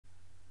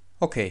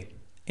Okay,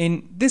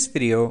 in this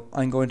video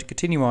I'm going to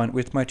continue on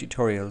with my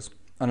tutorials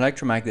on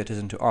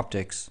electromagnetism to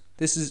optics.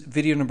 This is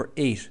video number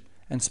 8,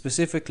 and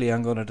specifically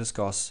I'm going to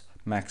discuss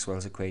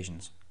Maxwell's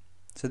equations.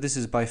 So this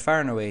is by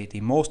far and away the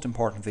most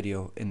important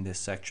video in this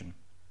section.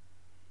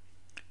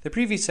 The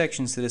previous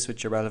sections to this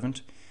which are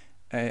relevant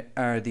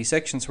are the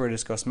sections where I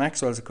discuss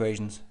Maxwell's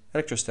equations,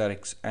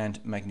 electrostatics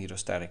and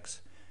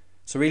magnetostatics.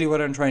 So really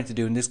what I'm trying to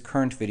do in this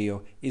current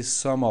video is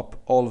sum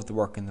up all of the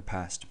work in the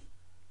past.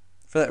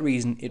 For that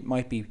reason it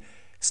might be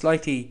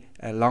slightly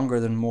longer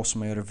than most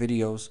of my other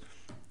videos,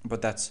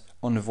 but that's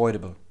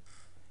unavoidable.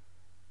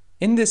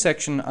 In this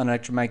section on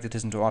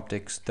electromagnetism to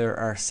optics there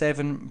are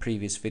 7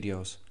 previous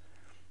videos.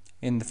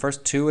 In the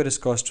first 2 I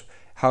discussed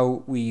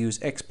how we use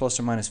x plus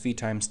or minus v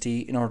times t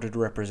in order to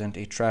represent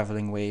a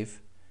travelling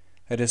wave.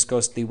 I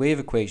discussed the wave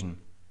equation.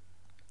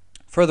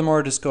 Furthermore,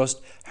 I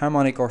discussed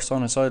harmonic or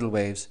sinusoidal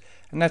waves,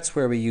 and that's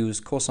where we use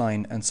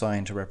cosine and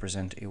sine to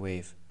represent a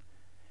wave.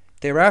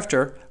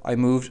 Thereafter, I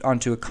moved on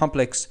to a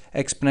complex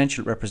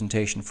exponential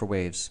representation for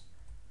waves.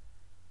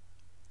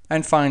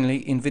 And finally,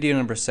 in video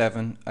number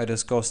 7, I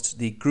discussed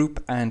the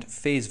group and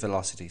phase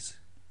velocities.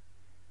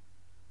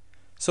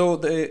 So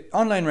the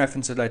online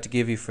reference I'd like to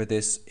give you for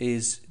this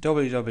is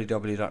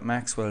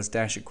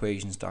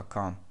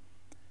www.maxwells-equations.com.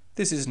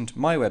 This isn't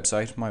my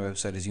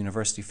website is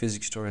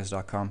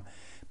universityphysicstutorials.com,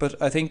 but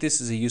I think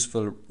this is a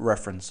useful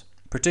reference,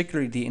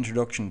 particularly the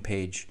introduction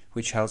page,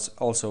 which has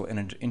also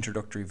an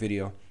introductory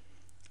video.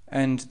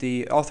 And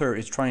the author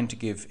is trying to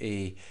give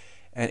an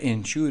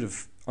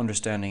intuitive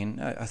understanding,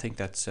 and I think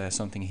that's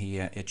something he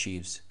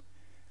achieves.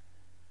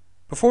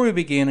 Before we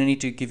begin, I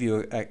need to give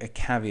you a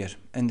caveat,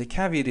 and the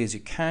caveat is you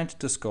can't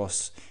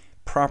discuss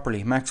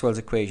properly Maxwell's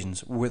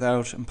equations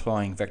without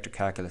employing vector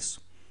calculus.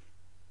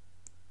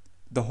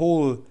 The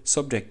whole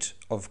subject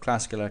of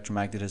classical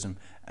electromagnetism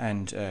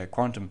and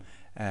quantum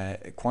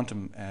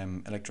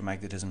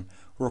electromagnetism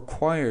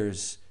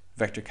requires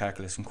vector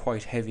calculus, and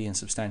quite heavy and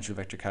substantial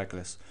vector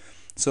calculus.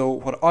 So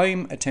what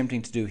I'm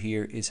attempting to do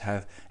here is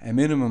have a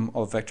minimum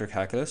of vector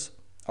calculus.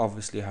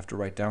 Obviously I have to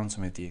write down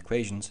some of the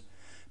equations,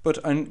 but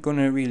I'm going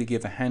to really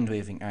give a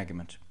hand-waving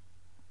argument.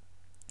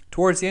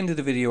 Towards the end of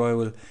the video I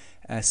will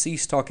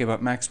cease talking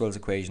about Maxwell's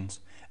equations,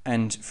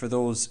 and for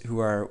those who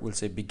are, we'll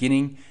say,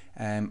 beginning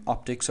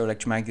optics or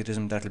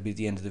electromagnetism, that'll be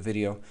the end of the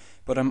video.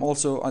 But I'm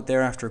also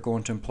thereafter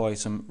going to employ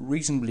some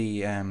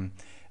reasonably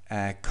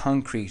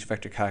concrete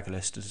vector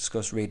calculus to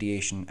discuss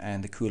radiation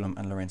and the Coulomb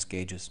and Lorentz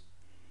gauges.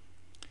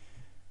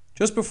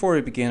 Just before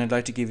I begin, I'd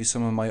like to give you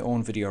some of my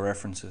own video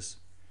references.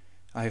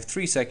 I have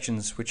 3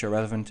 sections which are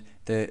relevant: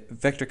 the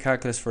vector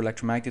calculus for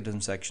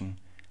electromagnetism section,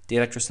 the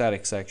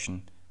electrostatics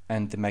section,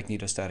 and the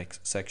magnetostatics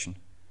section.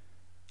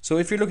 So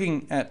if you're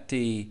looking at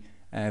the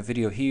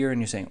video here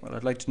and you're saying, well,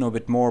 I'd like to know a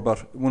bit more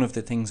about one of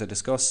the things I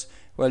discuss,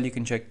 well, you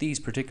can check these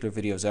particular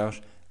videos out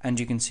and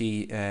you can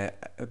see a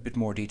bit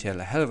more detail,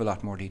 a hell of a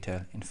lot more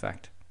detail in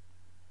fact.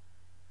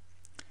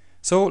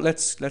 So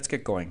let's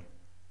get going.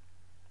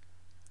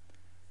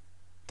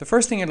 The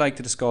first thing I'd like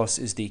to discuss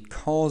is the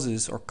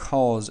causes or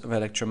cause of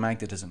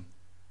electromagnetism.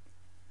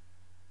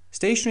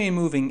 Stationary and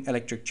moving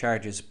electric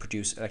charges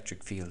produce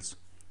electric fields.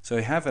 So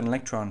I have an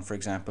electron, for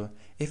example.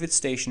 If it's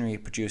stationary,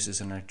 it produces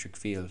an electric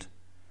field.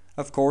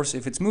 Of course,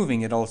 if it's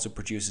moving, it also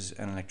produces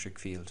an electric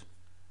field.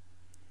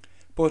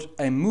 But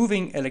a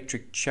moving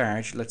electric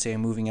charge, let's say a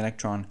moving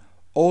electron,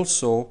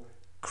 also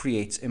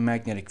creates a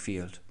magnetic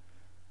field.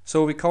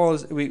 So we call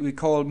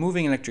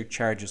moving electric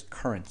charges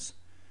currents.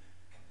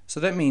 So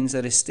that means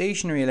that a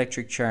stationary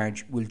electric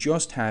charge will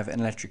just have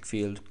an electric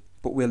field,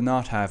 but will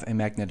not have a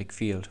magnetic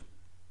field.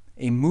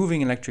 A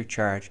moving electric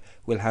charge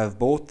will have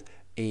both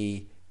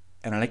an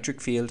electric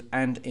field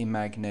and a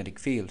magnetic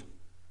field.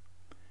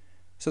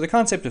 So the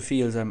concept of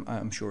fields,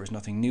 I'm sure, is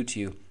nothing new to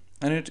you,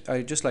 and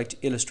I'd just like to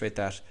illustrate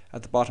that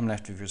at the bottom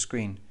left of your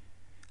screen.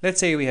 Let's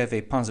say we have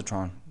a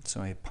positron,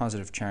 so a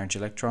positive charge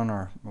electron,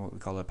 or what we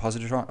call a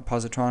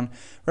positron,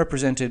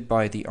 represented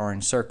by the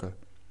orange circle.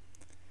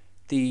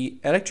 The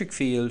electric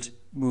field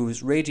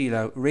moves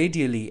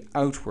radially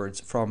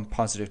outwards from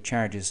positive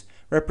charges,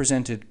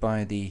 represented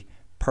by the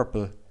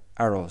purple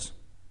arrows.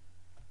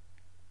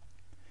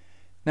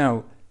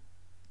 Now,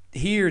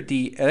 here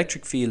the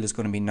electric field is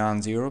going to be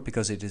non-zero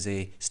because it is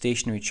a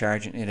stationary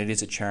charge, and it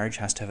is a charge,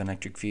 has to have an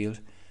electric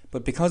field.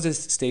 But because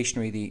it's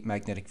stationary, the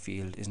magnetic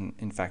field is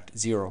in fact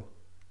 0.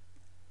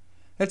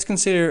 Let's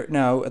consider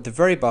now at the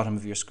very bottom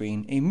of your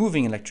screen a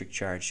moving electric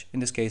charge, in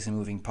this case a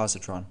moving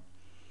positron.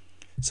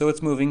 So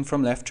it's moving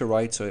from left to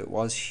right, so it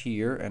was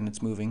here and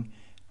it's moving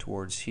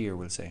towards here,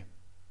 we'll say.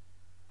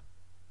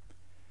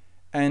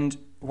 And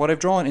what I've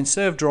drawn,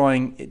 instead of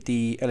drawing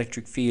the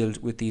electric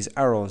field with these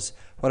arrows,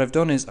 what I've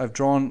done is I've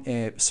drawn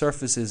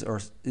surfaces,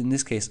 or in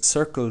this case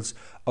circles,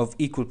 of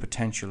equal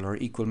potential or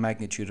equal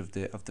magnitude of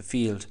the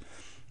field.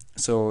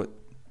 So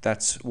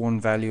that's one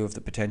value of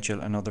the potential,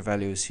 another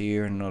value is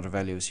here, and another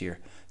value is here.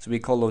 So we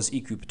call those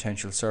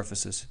equipotential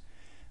surfaces.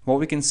 What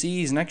we can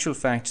see is in actual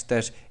fact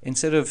that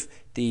instead of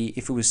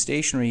if it was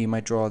stationary, you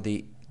might draw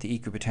the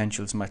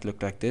equipotentials might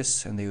look like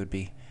this, and they would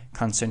be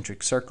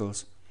concentric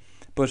circles.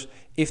 But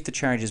if the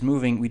charge is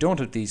moving, we don't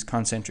have these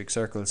concentric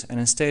circles, and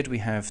instead we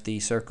have the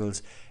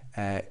circles,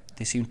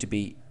 they seem to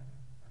be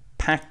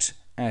packed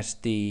at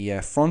the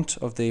front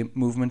of the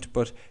movement,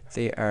 but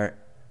they are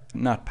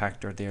not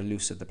packed, or they are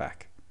loose at the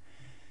back.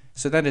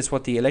 So that is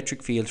what the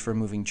electric field for a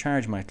moving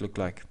charge might look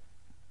like.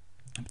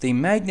 The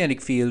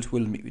magnetic field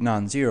will be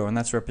non-zero, and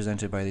that's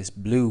represented by these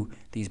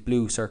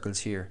blue circles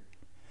here.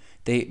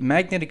 The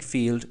magnetic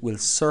field will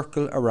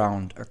circle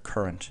around a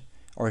current,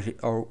 or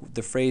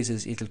the phrase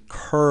is it'll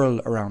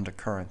curl around a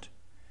current.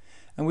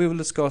 And we will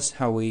discuss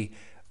how we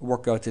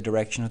work out the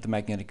direction of the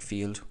magnetic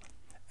field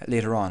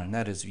later on, and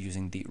that is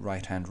using the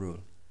right-hand rule.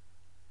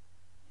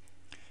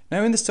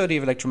 Now, in the study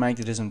of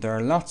electromagnetism, there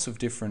are lots of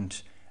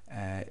different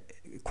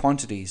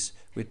quantities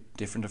with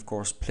different, of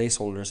course,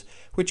 placeholders,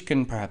 which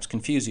can perhaps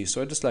confuse you.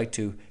 So I'd just like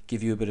to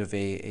give you a bit of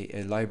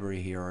a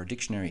library here, or a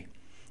dictionary,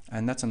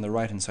 and that's on the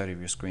right hand side of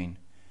your screen.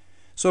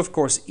 So of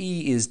course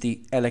E is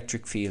the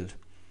electric field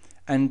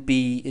and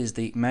B is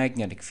the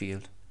magnetic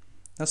field.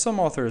 Now some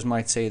authors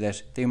might say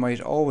that they might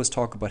always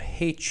talk about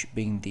H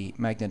being the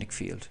magnetic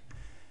field,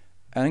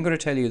 and I'm going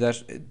to tell you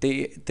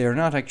that they're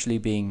not actually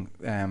being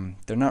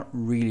they're not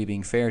really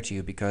being fair to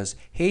you, because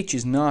H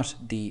is not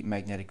the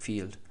magnetic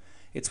field.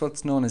 It's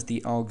what's known as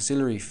the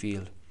auxiliary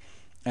field,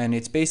 and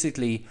it's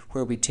basically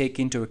where we take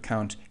into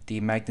account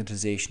the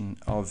magnetization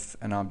of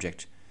an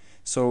object.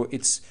 So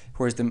it's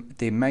whereas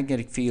the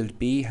magnetic field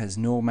B has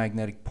no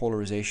magnetic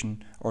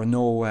polarization, or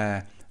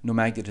no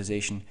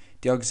magnetization,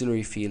 the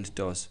auxiliary field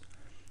does.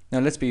 Now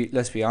let's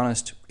be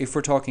honest, if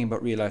we're talking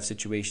about real life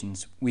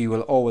situations, we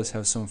will always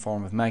have some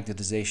form of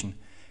magnetization,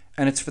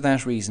 and it's for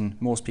that reason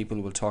most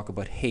people will talk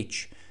about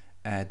H,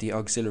 the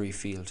auxiliary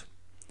field.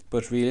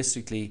 But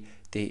realistically,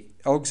 the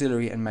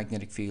auxiliary and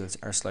magnetic fields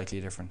are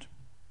slightly different.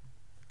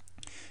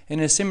 In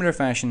a similar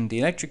fashion, the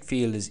electric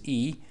field is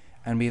E,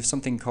 and we have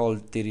something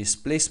called the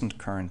displacement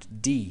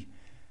current, D.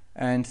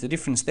 And the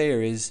difference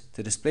there is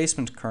the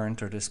displacement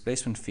current, or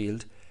displacement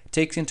field,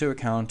 takes into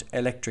account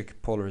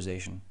electric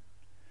polarization.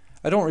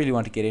 I don't really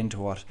want to get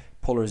into what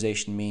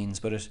polarization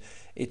means, but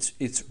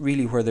it's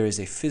really where there is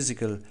a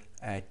physical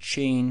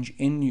change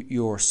in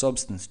your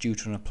substance due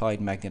to an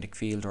applied magnetic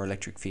field or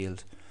electric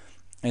field.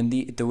 And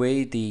the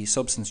way the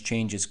substance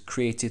changes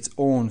creates its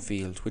own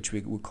field, which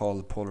we would call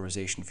the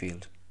polarization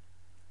field.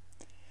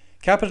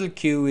 Capital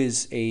Q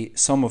is a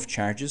sum of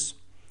charges,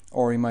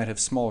 or you might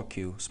have small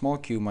q. Small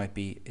q might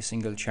be a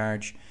single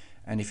charge,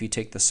 and if you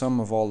take the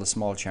sum of all the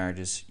small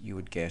charges, you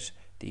would get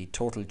the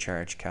total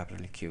charge,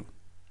 capital Q.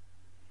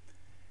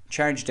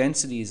 Charge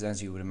density is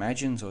as you would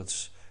imagine, so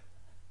it's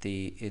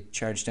the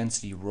charge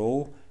density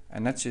rho,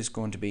 and that's just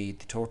going to be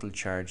the total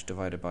charge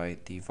divided by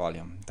the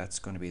volume. That's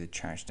going to be the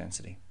charge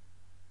density.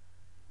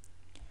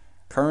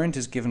 Current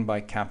is given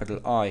by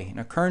capital I.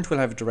 Now current will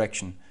have a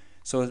direction,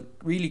 so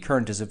really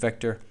current is a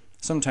vector.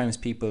 Sometimes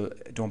people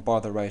don't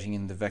bother writing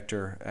in the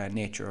vector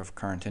nature of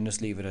current and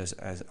just leave it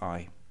as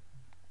I.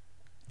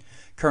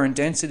 Current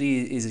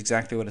density is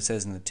exactly what it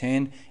says in the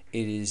 10.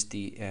 It is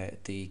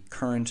the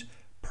current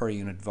per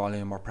unit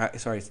volume, or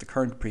sorry, it's the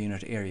current per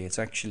unit area. It's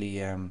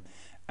actually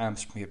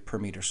amps per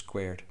meter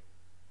squared.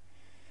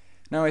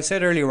 Now I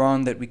said earlier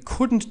on that we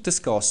couldn't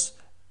discuss,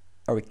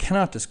 or we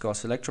cannot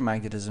discuss,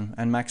 electromagnetism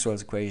and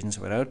Maxwell's equations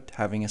without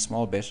having a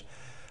small bit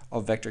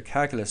of vector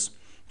calculus.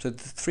 So the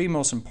three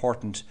most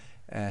important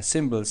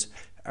symbols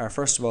are,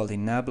 first of all, the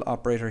Nabla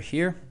operator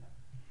here,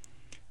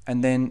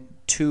 and then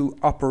two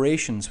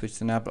operations which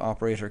the Nabla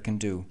operator can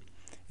do.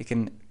 It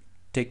can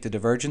take the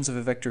divergence of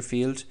a vector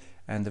field,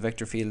 and the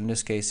vector field in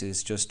this case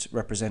is just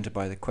represented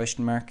by the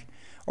question mark,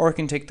 or it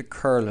can take the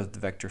curl of the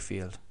vector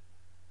field.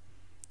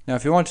 Now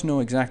if you want to know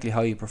exactly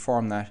how you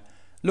perform that,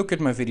 look at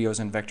my videos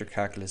on vector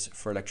calculus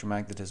for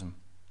electromagnetism.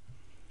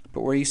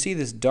 But where you see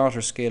this dot or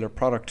scalar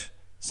product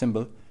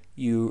symbol,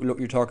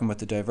 you're talking about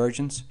the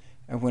divergence,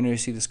 and when you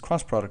see this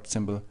cross product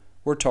symbol,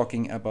 we're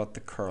talking about the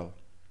curl.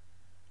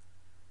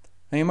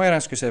 Now you might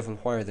ask yourself, well,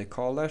 why are they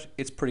called that?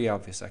 It's pretty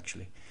obvious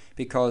actually,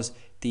 because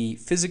the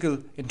physical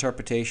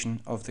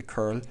interpretation of the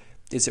curl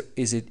is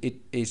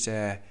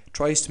it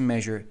tries to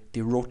measure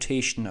the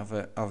rotation of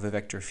a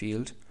vector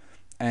field,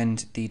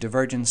 and the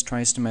divergence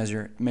tries to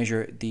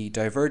measure the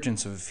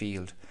divergence of a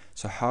field,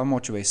 so how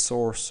much of a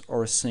source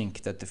or a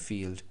sink that the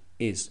field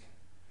is.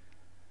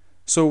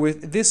 So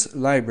with this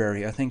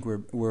library, I think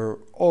we're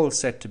all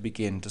set to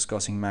begin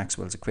discussing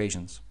Maxwell's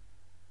equations.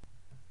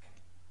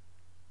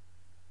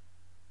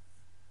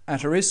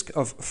 At a risk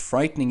of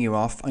frightening you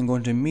off, I'm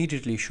going to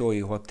immediately show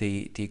you what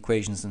the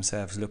equations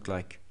themselves look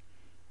like.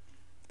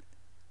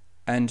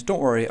 And don't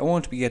worry, I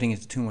won't be getting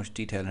into too much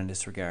detail in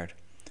this regard.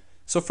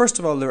 So first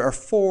of all, there are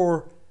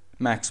four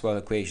Maxwell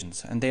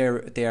equations, and they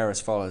are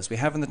as follows. We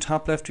have on the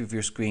top left of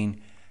your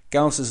screen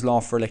Gauss's law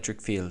for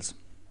electric fields.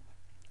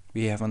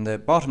 We have on the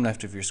bottom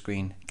left of your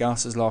screen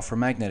Gauss's law for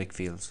magnetic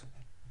fields.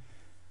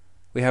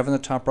 We have on the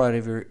top right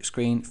of your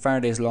screen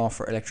Faraday's law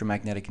for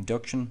electromagnetic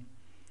induction.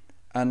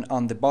 And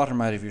on the bottom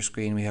right of your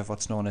screen we have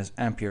what's known as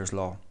Ampere's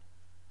law.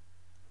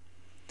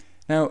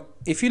 Now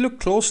if you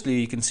look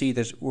closely, you can see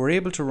that we're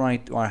able to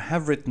write, or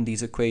have written,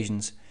 these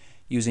equations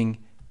using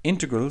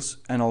integrals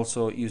and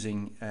also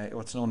using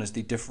what's known as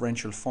the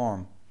differential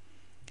form.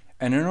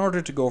 And in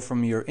order to go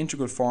from your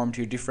integral form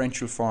to your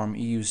differential form,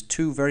 you use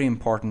two very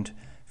important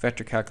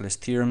vector calculus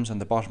theorems on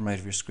the bottom right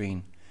of your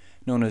screen,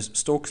 known as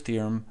Stokes'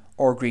 theorem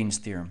or Green's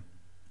theorem.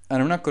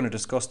 And I'm not going to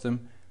discuss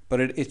them,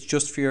 but it's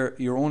just for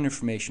your own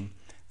information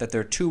that there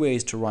are two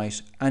ways to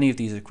write any of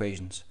these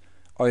equations,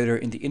 either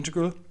in the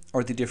integral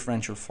or the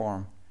differential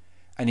form.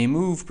 And you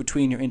move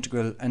between your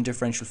integral and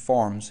differential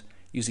forms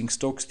using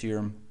Stokes'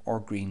 theorem or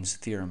Green's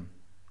theorem.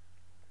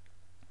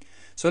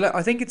 So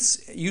I think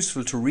it's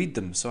useful to read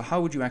them. So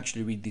how would you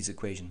actually read these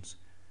equations?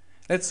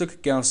 Let's look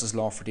at Gauss's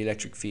law for the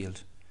electric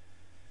field.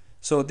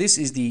 So this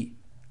is the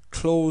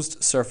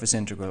closed surface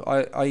integral.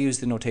 I use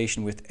the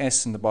notation with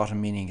S in the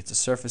bottom, meaning it's a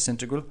surface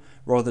integral,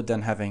 rather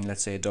than having,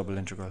 let's say, a double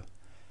integral.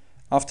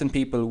 Often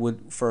people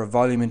would, for a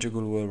volume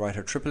integral, will write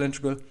a triple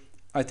integral.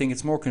 I think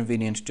it's more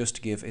convenient just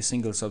to give a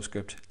single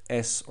subscript,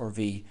 S or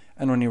V,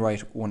 and only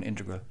write one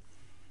integral.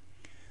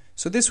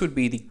 So this would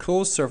be the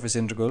closed surface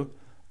integral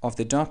of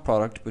the dot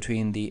product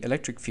between the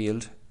electric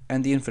field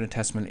and the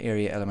infinitesimal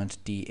area element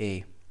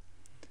dA.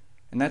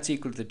 And that's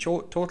equal to the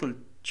total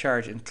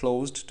charge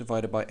enclosed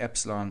divided by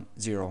epsilon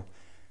 0.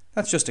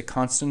 That's just a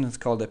constant. It's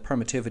called the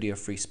permittivity of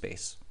free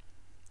space.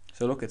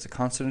 So look, it's a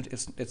constant.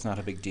 It's not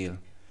a big deal.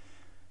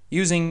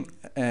 Using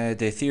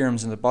the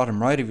theorems in the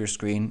bottom right of your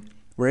screen,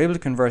 we're able to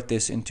convert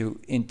this into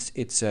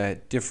its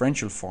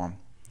differential form.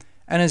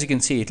 And as you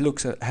can see, it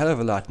looks a hell of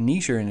a lot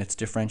neater in its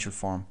differential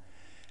form.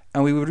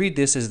 And we would read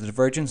this as the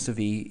divergence of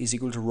E is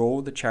equal to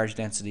rho, the charge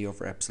density,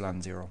 over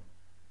epsilon 0.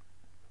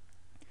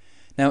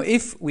 Now,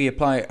 if we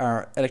apply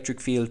our electric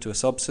field to a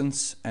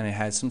substance and it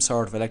has some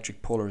sort of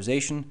electric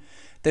polarization,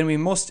 then we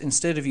must,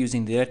 instead of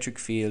using the electric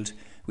field,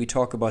 we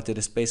talk about the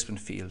displacement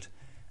field.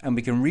 And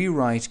we can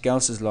rewrite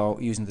Gauss's law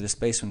using the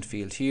displacement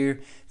field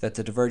here, that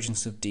the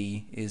divergence of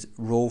D is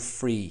rho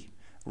free.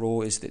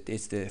 Rho is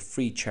the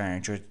free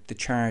charge, or the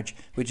charge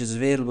which is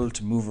available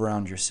to move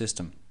around your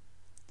system.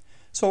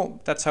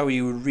 So that's how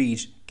you would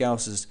read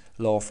Gauss's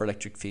law for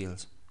electric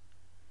fields.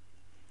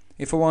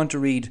 If I want to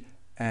read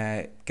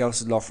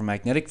Gauss's law for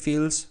magnetic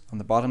fields on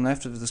the bottom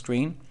left of the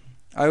screen,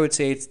 I would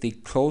say it's the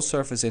closed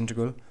surface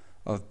integral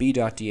of B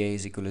dot dA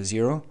is equal to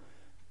 0,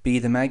 B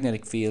the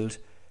magnetic field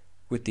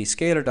with the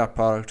scalar dot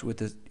product with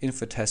the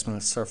infinitesimal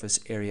surface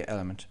area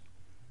element.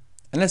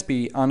 And let's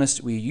be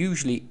honest, we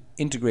usually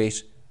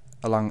integrate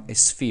along a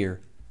sphere,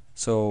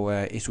 so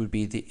it would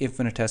be the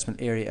infinitesimal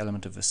area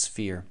element of a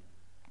sphere.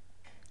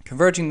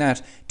 Converting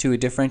that to a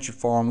differential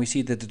form, we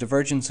see that the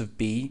divergence of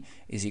B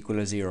is equal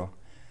to 0.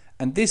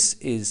 And this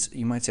is,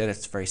 you might say,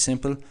 that's very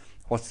simple.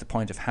 What's the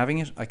point of having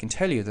it? I can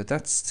tell you that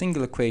that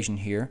single equation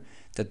here,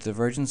 that the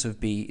divergence of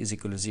B is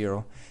equal to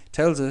 0,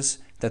 tells us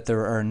that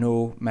there are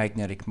no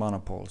magnetic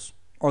monopoles,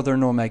 or there are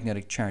no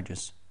magnetic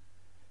charges.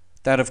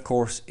 That, of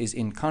course, is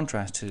in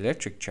contrast to the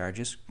electric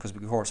charges, because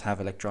we, of course,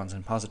 have electrons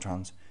and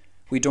positrons.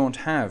 We don't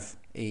have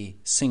a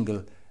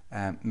single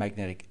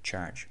magnetic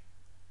charge.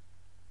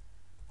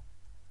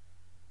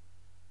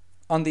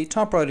 On the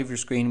top right of your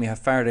screen, we have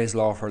Faraday's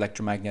law for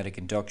electromagnetic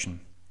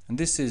induction. And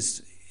this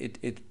is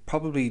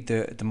probably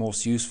the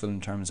most useful in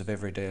terms of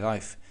everyday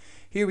life.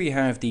 Here we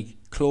have the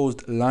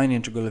closed line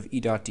integral of E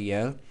dot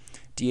dl,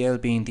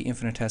 dl being the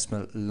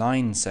infinitesimal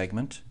line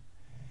segment,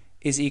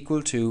 is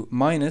equal to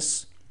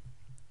minus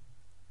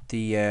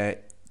the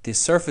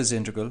surface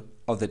integral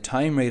of the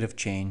time rate of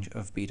change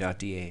of B dot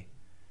dA.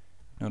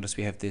 Notice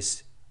we have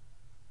this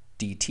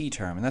dt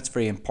term, and that's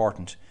very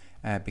important.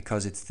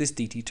 Because it's this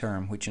dt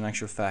term which in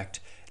actual fact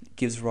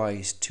gives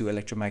rise to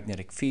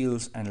electromagnetic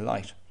fields and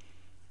light.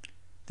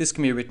 This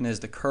can be written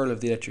as the curl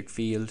of the electric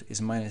field is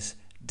minus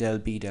del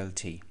B del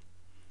T.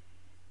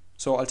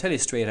 So I'll tell you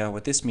straight out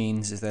what this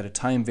means is that a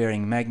time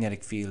varying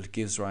magnetic field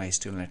gives rise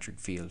to an electric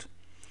field.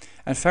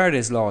 And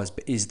Faraday's law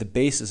is the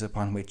basis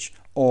upon which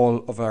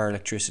all of our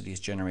electricity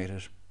is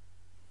generated.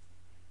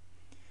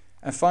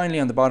 And finally,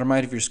 on the bottom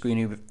right of your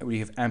screen we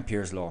have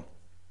Ampere's law,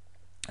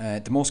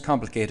 the most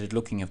complicated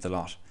looking of the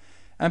lot.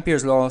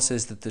 Ampere's law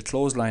says that the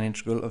closed line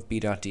integral of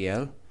B dot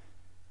dl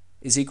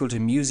is equal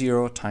to mu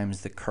 0 times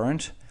the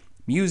current.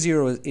 Mu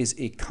 0 is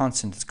a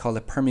constant. It's called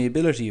the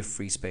permeability of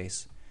free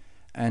space,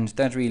 and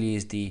that really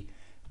is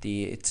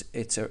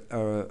it's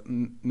a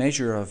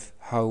measure of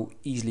how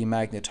easily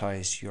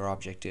magnetized your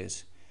object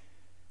is.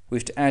 We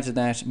have to add to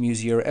that mu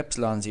 0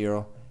 epsilon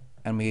 0,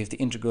 and we have the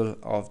integral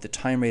of the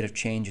time rate of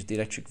change of the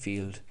electric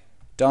field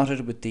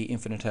dotted with the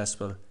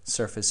infinitesimal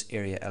surface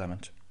area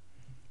element.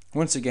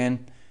 Once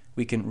again,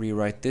 we can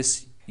rewrite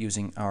this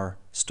using our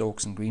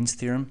Stokes and Green's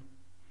theorem,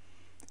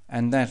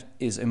 and that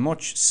is a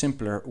much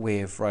simpler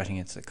way of writing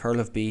it. The curl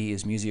of B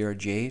is mu 0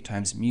 J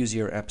times mu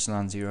 0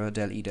 epsilon 0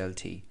 del E del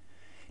T.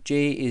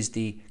 J is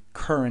the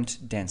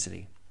current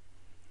density.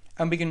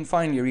 And we can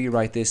finally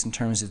rewrite this in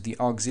terms of the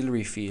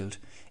auxiliary field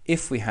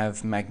if we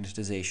have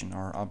magnetization,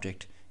 or our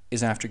object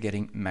is after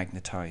getting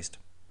magnetized.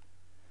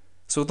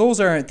 So those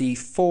are the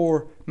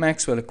 4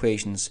 Maxwell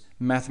equations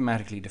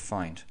mathematically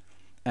defined.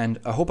 And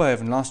I hope I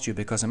haven't lost you,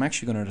 because I'm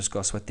actually going to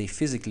discuss what they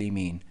physically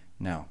mean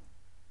now.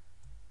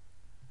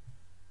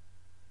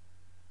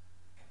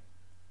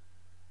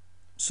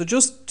 So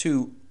just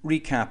to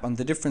recap on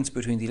the difference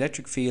between the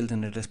electric field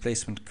and the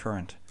displacement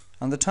current.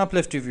 On the top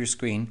left of your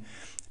screen,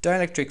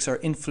 dielectrics are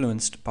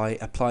influenced by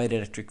applied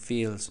electric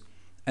fields,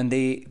 and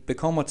they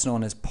become what's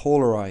known as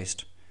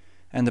polarized.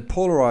 And the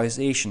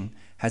polarization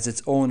has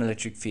its own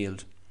electric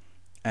field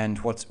and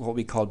what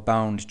we call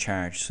bound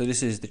charge. So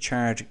this is the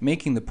charge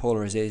making the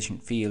polarization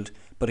field,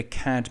 but it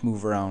can't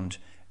move around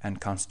and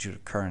constitute a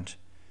current.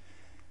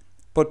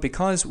 But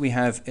because we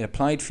have an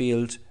applied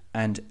field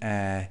and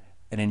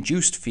an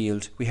induced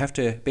field, we have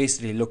to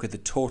basically look at the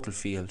total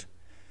field.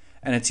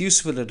 And it's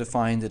useful to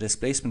define the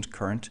displacement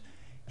current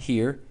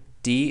here.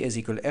 D is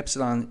equal to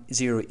epsilon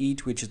 0 e,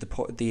 which is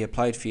the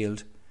applied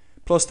field,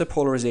 plus the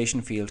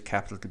polarization field,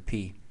 capital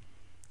P.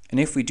 And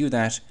if we do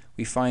that,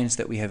 we find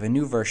that we have a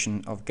new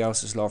version of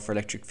Gauss's law for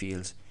electric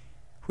fields,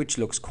 which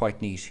looks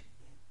quite neat.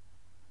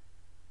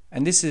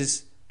 And this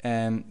is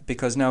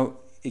because now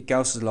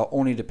Gauss's law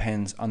only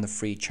depends on the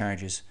free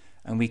charges,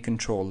 and we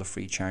control the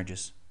free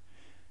charges.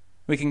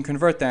 We can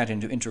convert that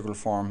into integral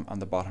form on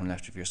the bottom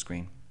left of your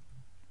screen.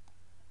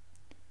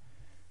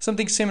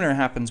 Something similar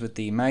happens with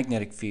the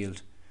magnetic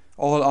field.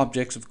 All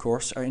objects, of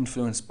course, are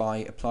influenced by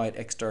applied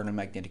external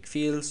magnetic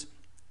fields,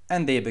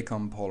 and they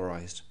become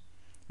polarized.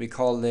 We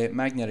call the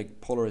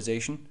magnetic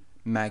polarization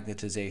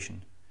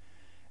magnetization.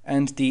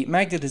 And the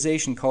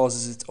magnetization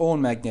causes its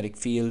own magnetic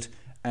field,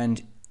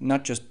 and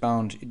not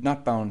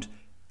bound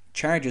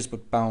charges,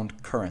 but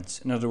bound currents.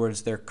 In other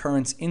words, they're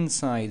currents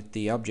inside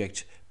the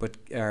object, but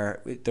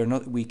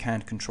we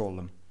can't control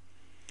them.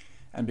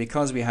 And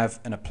because we have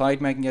an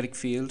applied magnetic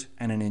field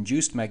and an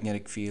induced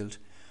magnetic field,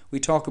 we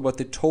talk about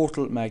the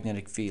total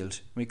magnetic field.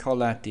 We call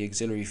that the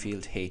auxiliary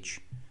field H.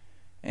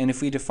 And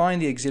if we define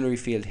the auxiliary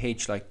field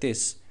H like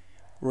this,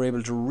 we're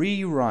able to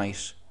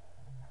rewrite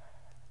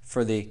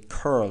for the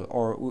curl,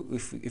 or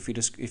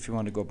if you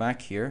want to go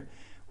back here,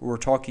 we're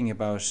talking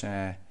about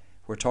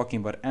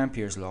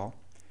Ampere's law.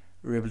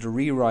 We're able to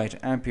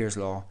rewrite Ampere's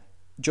law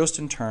just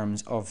in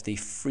terms of the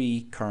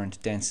free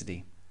current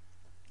density,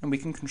 and we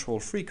can control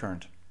free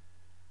current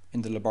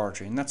in the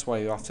laboratory, and that's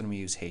why often we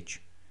use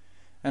H.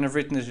 And I've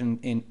written it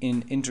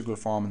in integral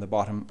form in the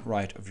bottom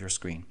right of your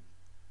screen.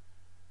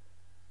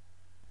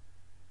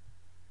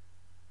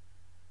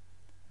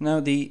 Now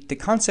the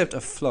concept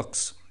of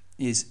flux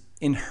is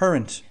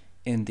inherent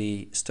in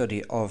the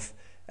study of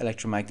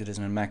electromagnetism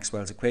and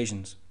Maxwell's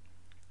equations.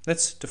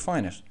 Let's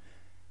define it.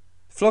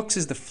 Flux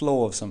is the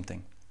flow of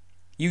something,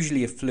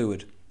 usually a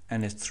fluid,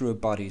 and it's through a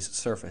body's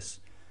surface.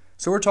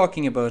 So we're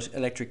talking about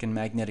electric and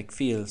magnetic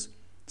fields.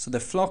 So the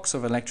flux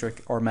of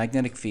electric or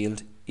magnetic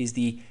field is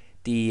the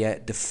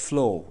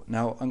flow.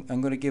 Now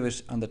I'm going to give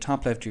it on the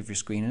top left of your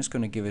screen. I'm just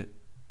going to give it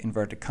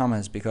inverted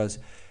commas because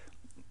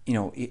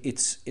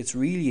it's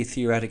really a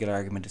theoretical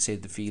argument to say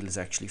that the field is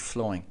actually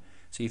flowing.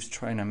 So you have to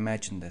try and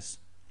imagine this.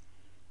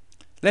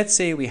 Let's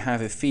say we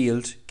have a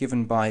field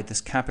given by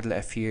this capital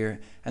F here,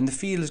 and the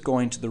field is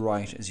going to the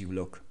right as you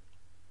look.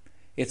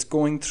 It's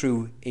going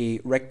through a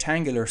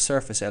rectangular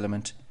surface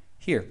element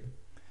here,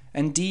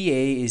 and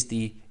dA is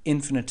the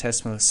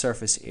infinitesimal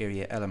surface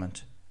area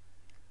element.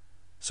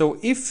 So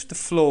if the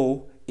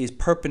flow is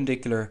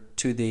perpendicular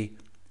to the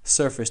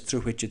surface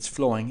through which it's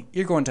flowing,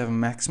 you're going to have a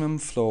maximum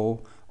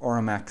flow or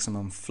a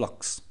maximum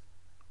flux.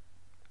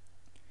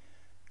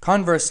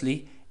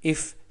 Conversely,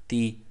 if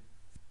the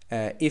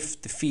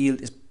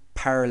field is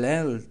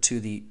parallel to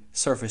the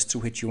surface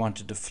through which you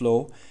want it to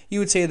flow, you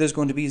would say there's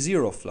going to be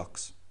zero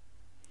flux.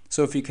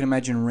 So if you can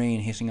imagine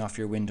rain hitting off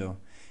your window,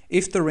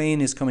 if the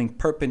rain is coming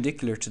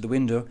perpendicular to the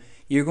window,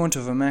 you're going to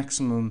have a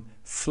maximum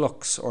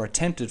flux or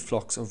attempted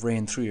flux of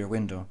rain through your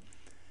window.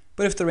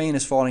 But if the rain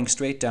is falling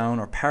straight down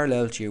or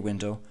parallel to your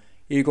window,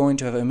 you're going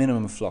to have a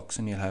minimum flux,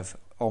 and you'll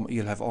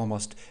have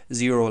almost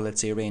zero,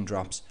 let's say,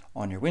 raindrops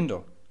on your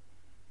window.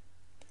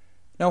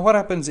 Now what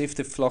happens if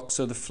the flux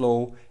or the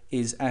flow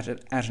is at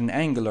an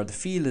angle, or the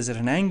field is at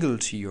an angle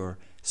to your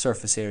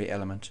surface area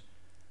element?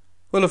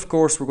 Well, of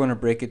course, we're going to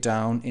break it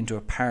down into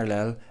a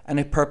parallel and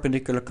a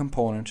perpendicular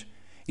component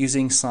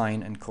using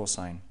sine and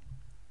cosine.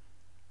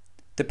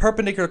 The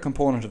perpendicular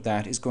component of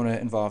that is going to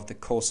involve the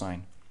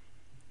cosine.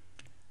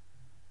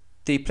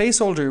 The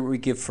placeholder we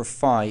give for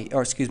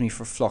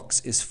for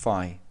flux is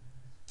phi.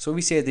 So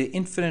we say the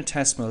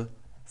infinitesimal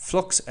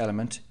flux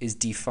element is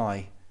d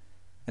phi,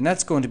 and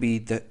that's going to be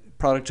the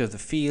product of the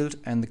field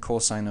and the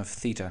cosine of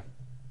theta.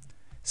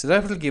 So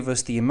that will give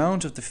us the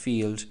amount of the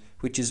field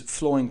which is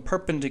flowing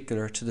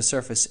perpendicular to the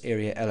surface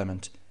area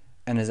element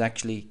and is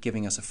actually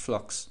giving us a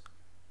flux.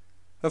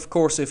 Of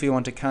course, if we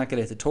want to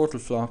calculate the total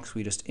flux,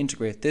 we just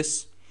integrate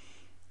this,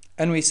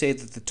 and we say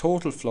that the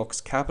total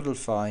flux, capital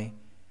phi,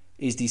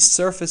 is the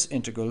surface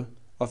integral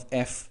of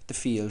f the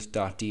field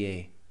dot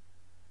dA.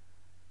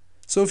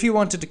 So if you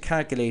wanted to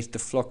calculate the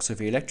flux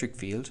of your electric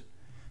field,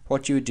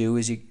 what you would do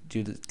is you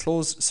do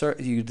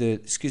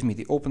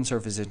the open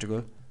surface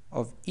integral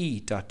of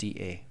E dot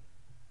dA.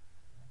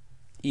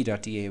 E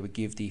dot dA would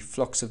give the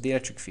flux of the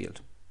electric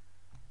field.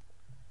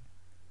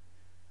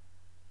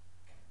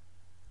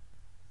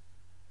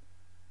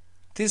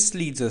 This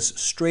leads us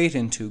straight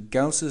into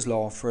Gauss's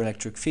law for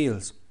electric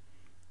fields.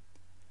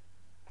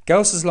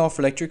 Gauss's law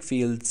for electric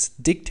fields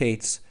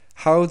dictates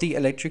how the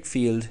electric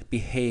field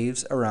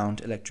behaves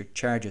around electric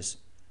charges.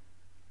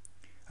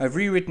 I've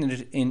rewritten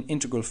it in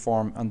integral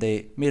form on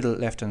the middle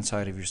left hand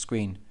side of your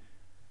screen.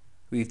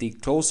 We have the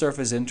closed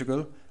surface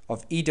integral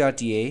of E dot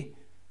dA,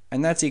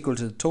 and that's equal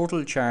to the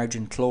total charge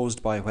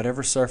enclosed by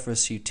whatever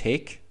surface you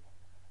take,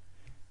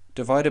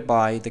 divided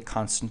by the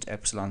constant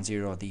epsilon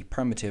 0, the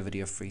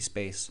permittivity of free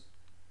space.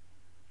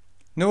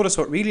 Notice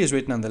what really is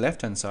written on the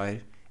left hand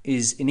side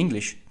is, in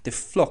English, the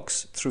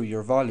flux through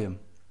your volume.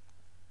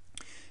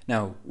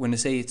 Now, when I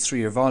say it's through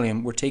your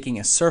volume, we're taking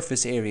a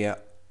surface area,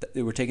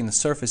 we're taking the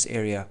surface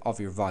area of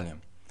your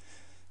volume.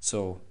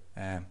 So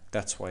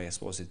that's why I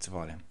suppose it's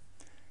volume.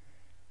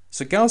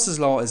 So Gauss's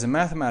law is a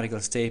mathematical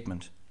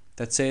statement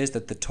that says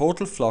that the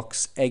total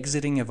flux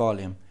exiting a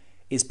volume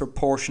is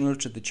proportional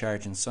to the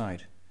charge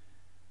inside.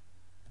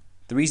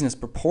 The reason it's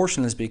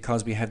proportional is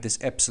because we have this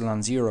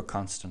epsilon 0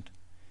 constant.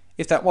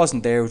 If that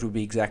wasn't there, it would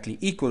be exactly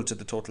equal to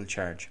the total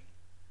charge.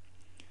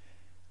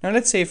 Now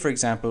let's say, for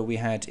example, we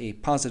had a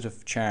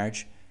positive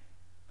charge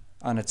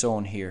on its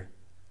own here,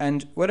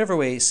 and whatever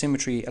way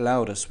symmetry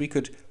allowed us, we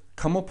could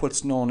come up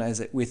what's known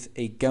as with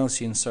a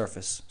Gaussian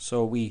surface.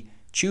 So we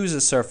choose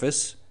a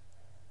surface,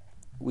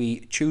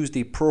 we choose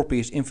the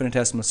appropriate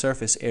infinitesimal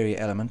surface area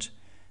element,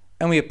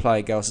 and we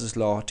apply Gauss's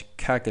law to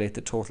calculate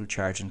the total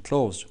charge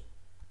enclosed.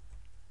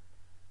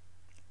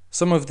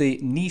 Some of the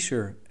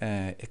neater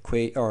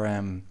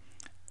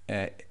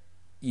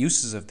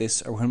uses of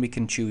this are when we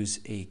can choose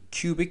a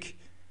cubic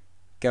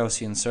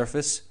Gaussian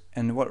surface,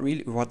 and what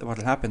will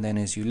happen then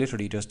is you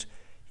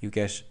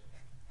get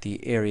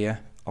the area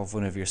of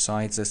one of your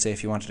sides. Let's say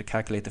if you wanted to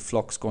calculate the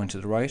flux going to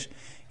the right,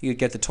 you'd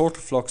get the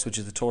total flux, which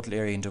is the total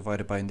area, and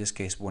divided by, in this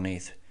case,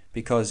 1/8,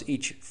 because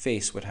each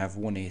face would have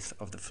 1/8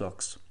 of the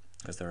flux,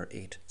 because there are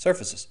 8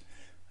 surfaces.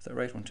 Is that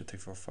right? 1, 2, 3,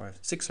 4, 5,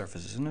 6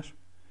 surfaces, isn't it?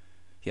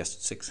 Yes,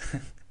 6.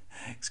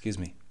 Excuse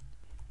me.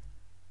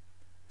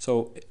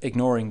 So,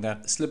 ignoring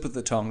that slip of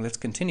the tongue, let's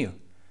continue.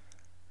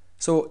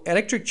 So,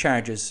 electric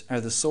charges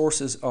are the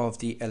sources of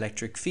the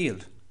electric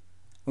field.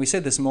 We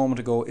said this a moment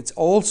ago,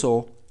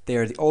 they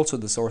are also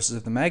the sources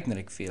of the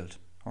magnetic field,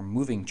 or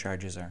moving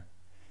charges are.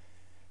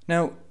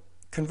 Now,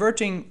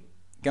 converting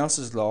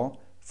Gauss's law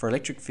for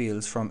electric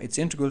fields from its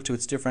integral to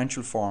its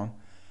differential form,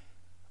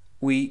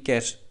 we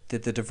get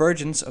that the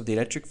divergence of the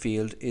electric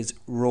field is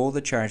rho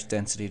the charge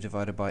density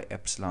divided by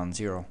epsilon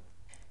 0.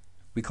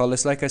 We call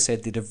this, like I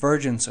said, the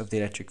divergence of the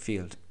electric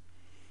field.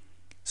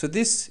 So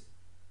this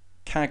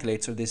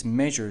calculates, or this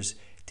measures,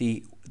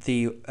 the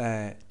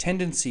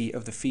tendency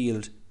of the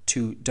field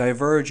to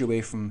diverge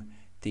away from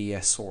the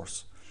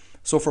source.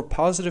 So for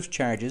positive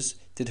charges,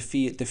 the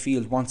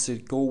field wants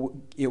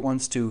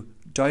to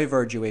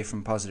diverge away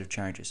from positive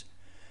charges.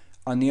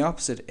 On the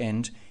opposite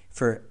end,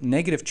 for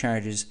negative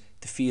charges,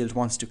 the field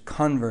wants to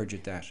converge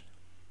at that.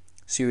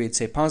 So you'd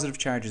say positive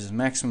charges have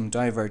maximum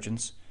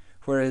divergence,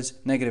 whereas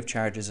negative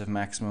charges have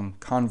maximum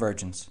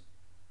convergence.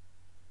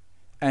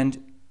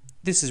 And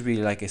this is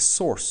really like a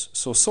source.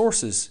 So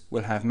sources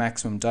will have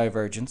maximum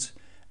divergence,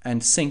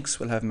 and sinks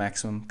will have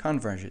maximum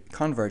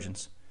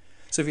convergence.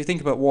 So if you think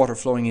about water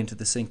flowing into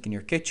the sink in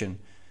your kitchen,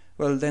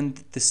 well then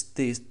the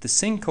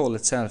sinkhole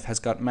itself has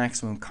got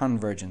maximum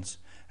convergence,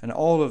 and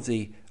all of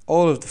the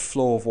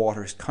flow of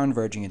water is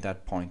converging at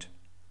that point.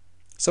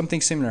 Something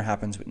similar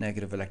happens with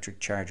negative electric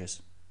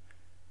charges.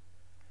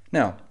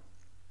 Now,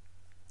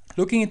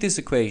 looking at this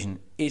equation,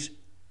 it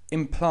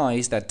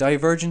implies that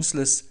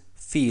divergenceless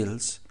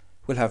fields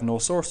will have no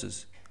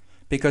sources,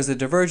 because the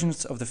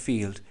divergence of the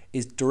field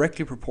is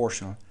directly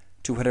proportional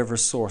to whatever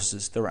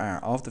sources there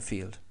are of the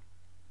field.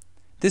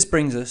 This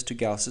brings us to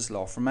Gauss's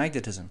law for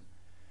magnetism.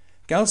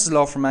 Gauss's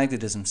law for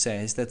magnetism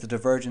says that the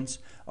divergence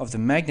of the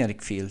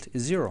magnetic field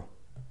is 0.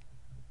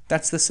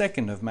 That's the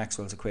second of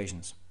Maxwell's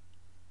equations.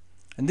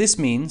 And this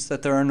means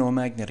that there are no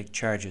magnetic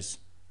charges.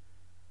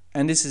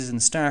 And this is in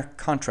stark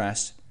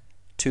contrast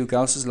to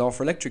Gauss's law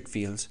for electric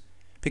fields,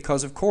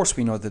 because of course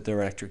we know that there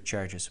are electric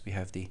charges. We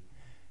have the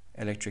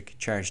electric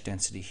charge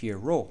density here,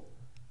 rho.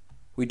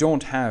 We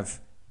don't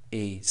have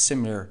a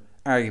similar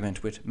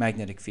argument with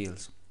magnetic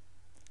fields.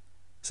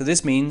 So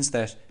this means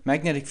that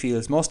magnetic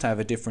fields must have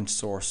a different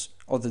source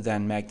other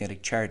than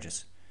magnetic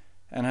charges.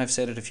 And I've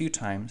said it a few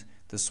times,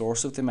 the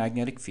source of the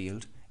magnetic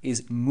field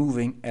is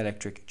moving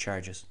electric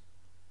charges.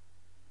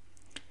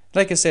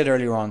 Like I said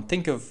earlier on,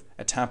 think of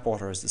a tap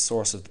water as the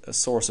source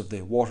of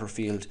the water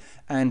field,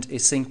 and a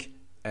sink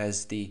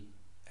as the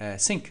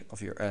sink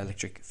of your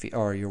electric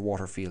or your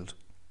water field.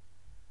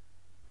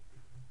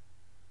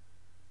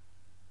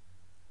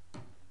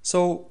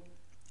 So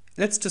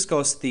let's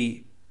discuss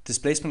the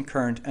displacement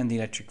current and the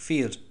electric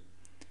field.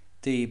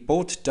 They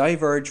both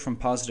diverge from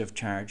positive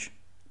charge,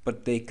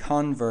 but they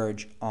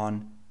converge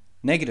on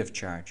negative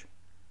charge.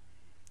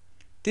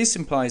 This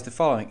implies the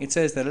following. It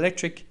says that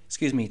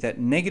that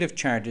negative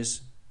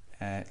charges,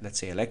 let's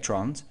say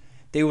electrons,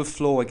 they will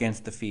flow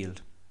against the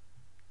field.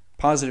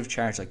 Positive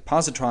charge, like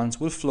positrons,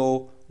 will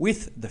flow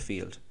with the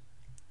field.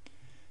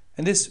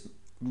 And this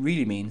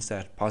really means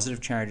that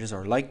positive charges,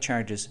 or like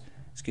charges,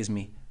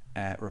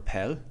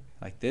 repel,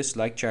 like this.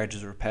 Like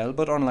charges repel,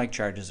 but unlike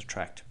charges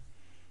attract.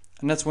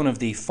 And that's one of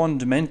the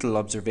fundamental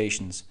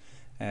observations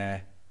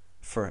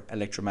for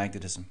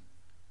electromagnetism.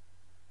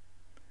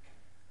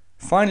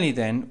 Finally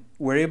then,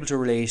 we're able to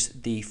relate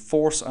the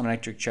force on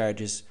electric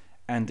charges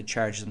and the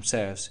charges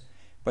themselves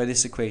by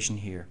this equation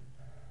here.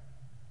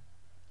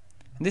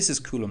 And this is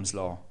Coulomb's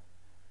law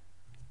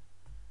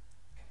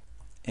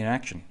in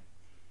action.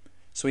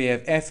 So we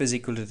have F is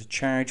equal to the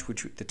charge,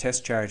 which the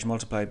test charge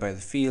multiplied by the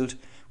field,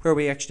 where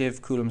we actually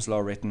have Coulomb's law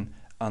written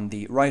on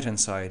the right hand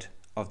side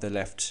of the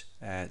left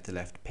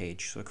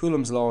page. So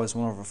Coulomb's law is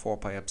 1 over 4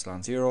 pi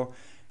epsilon 0.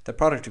 The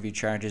product of your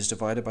charges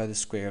divided by the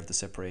square of the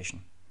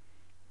separation.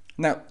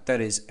 Now, that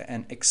is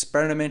an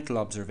experimental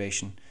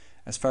observation.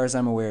 As far as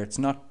I'm aware, it's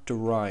not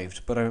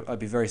derived, but I'd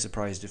be very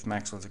surprised if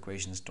Maxwell's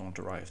equations don't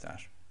derive that.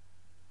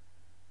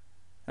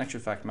 In actual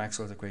fact,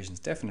 Maxwell's equations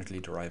definitely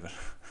derive it.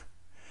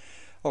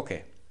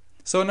 Okay,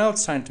 so now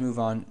it's time to move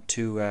on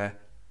to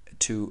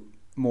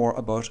more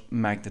about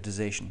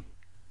magnetization.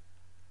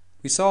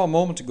 We saw a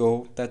moment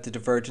ago that the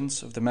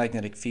divergence of the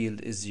magnetic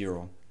field is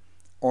 0,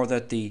 or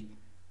that the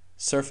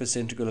surface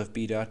integral of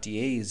B dot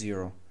dA is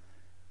 0,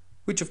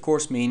 which of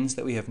course means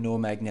that we have no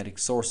magnetic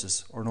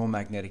sources or no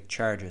magnetic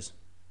charges.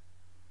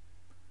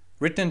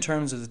 Written in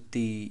terms of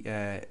the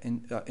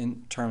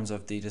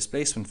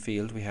displacement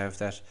field, we have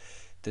that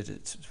the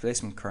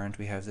displacement current,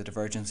 we have the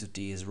divergence of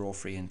D is rho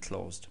free and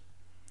closed.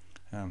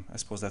 I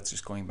suppose that's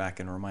just going back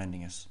and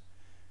reminding us.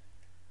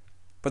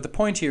 But the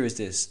point here is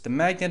this: the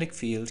magnetic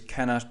field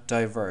cannot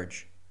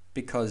diverge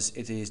because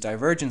it is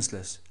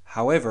divergenceless.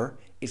 However,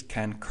 it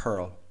can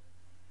curl.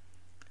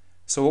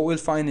 So what we'll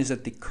find is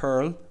that the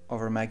curl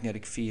of our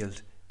magnetic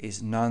field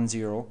is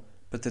non-zero,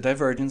 but the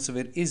divergence of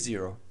it is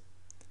 0.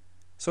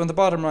 So on the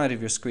bottom right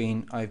of your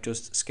screen, I've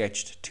just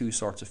sketched two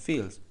sorts of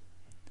fields.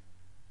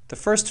 The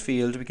first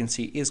field we can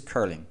see is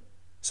curling.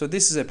 So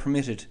this is a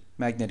permitted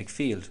magnetic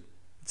field.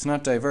 It's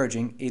not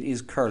diverging, it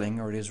is curling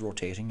or it is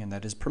rotating, and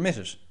that is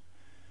permitted.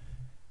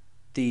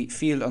 The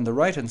field on the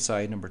right hand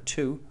side, number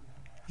 2,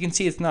 you can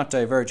see it's not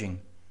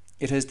diverging.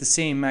 It has the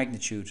same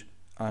magnitude.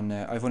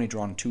 I've only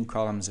drawn 2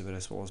 columns of it, I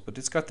suppose, but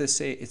it's got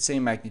its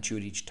same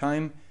magnitude each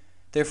time,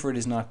 therefore it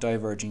is not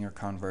diverging or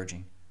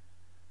converging.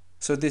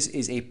 So this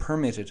is a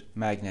permitted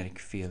magnetic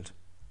field.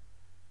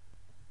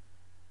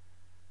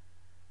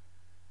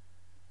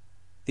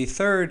 The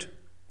third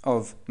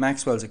of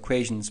Maxwell's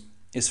equations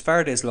is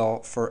Faraday's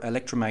law for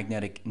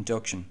electromagnetic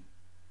induction.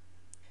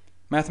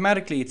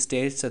 Mathematically, it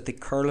states that the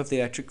curl of the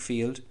electric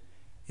field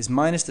is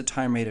minus the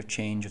time rate of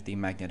change of the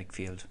magnetic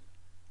field.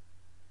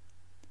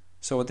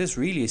 So what this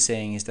really is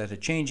saying is that a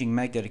changing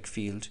magnetic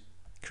field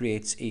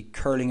creates a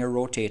curling or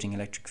rotating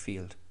electric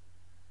field.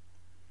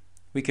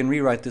 We can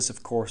rewrite this,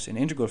 of course, in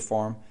integral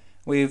form.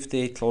 We have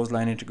the closed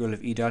line integral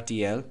of E dot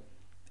dl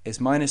is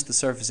minus the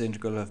surface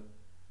integral of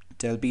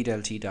del B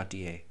del T dot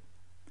dA.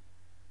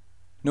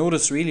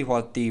 Notice really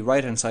what the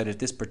right hand side of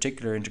this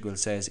particular integral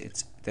says,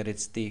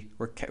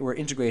 we're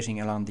integrating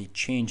along the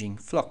changing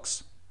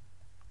flux.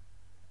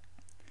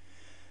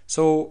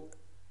 So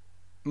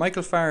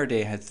Michael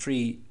Faraday had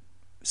three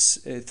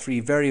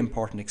very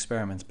important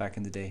experiments back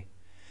in the day,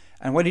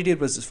 and what he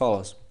did was as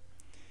follows.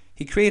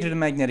 He created a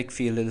magnetic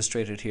field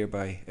indicated here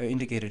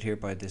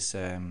by this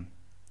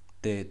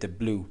the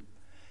blue,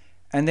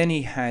 and then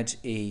he had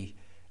a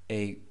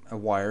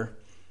wire,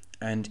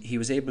 and he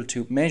was able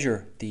to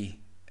measure the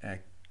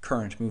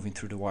current moving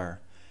through the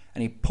wire,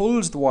 and he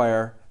pulls the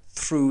wire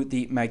through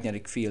the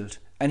magnetic field,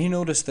 and he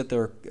noticed that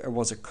there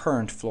was a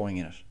current flowing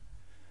in it.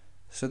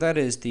 So that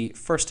is the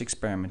first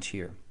experiment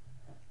here.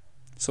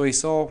 So he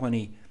saw when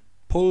he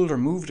pulled or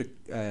moved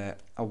a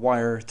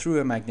wire through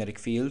a magnetic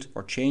field,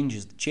 or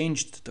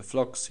changed the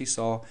flux, he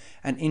saw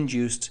an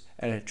induced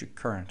electric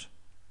current.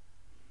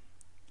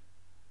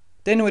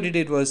 Then what he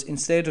did was,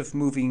 instead of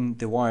moving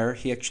the wire,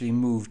 he actually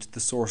moved the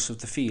source of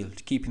the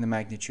field, keeping the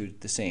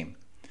magnitude the same.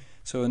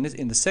 So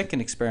in the second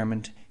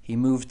experiment, he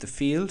moved the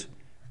field,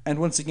 and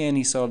once again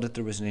he saw that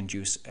there was an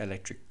induced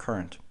electric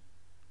current.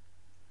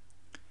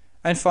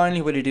 And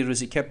finally what he did was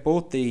he kept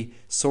both the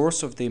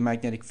source of the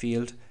magnetic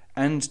field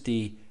and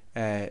the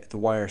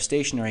wire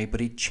stationary, but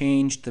he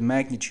changed the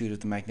magnitude of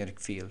the magnetic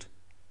field.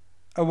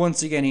 And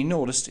once again he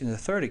noticed in the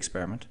third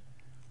experiment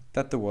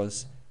that there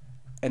was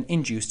an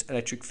induced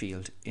electric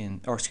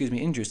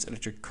induced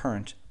electric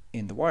current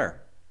in the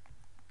wire.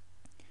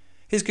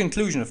 His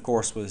conclusion, of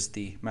course, was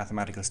the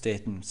mathematical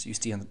statements you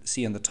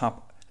see on the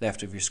top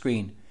left of your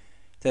screen,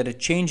 that a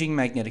changing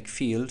magnetic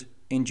field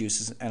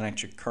induces an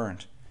electric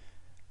current,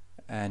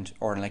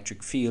 or an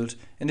electric field,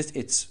 and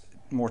it's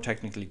more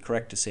technically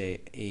correct to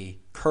say a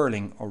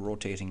curling or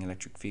rotating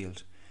electric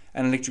field.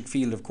 An electric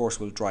field, of course,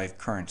 will drive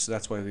current, so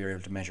that's why we are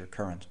able to measure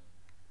current.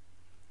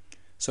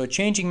 So a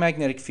changing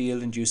magnetic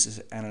field induces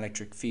an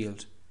electric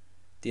field.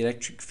 The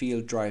electric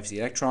field drives the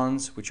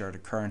electrons, which are the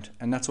current,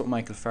 and that's what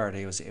Michael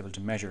Faraday was able to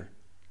measure.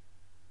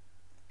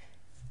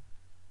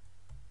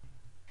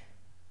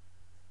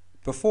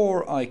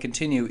 Before I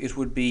continue, it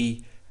would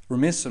be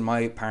remiss on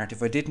my part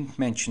if I didn't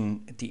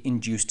mention the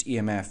induced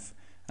EMF,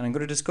 and I'm going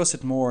to discuss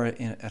it more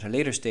at a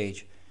later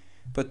stage.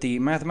 But the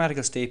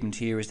mathematical statement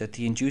here is that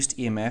the induced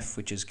EMF,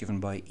 which is given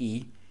by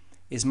E,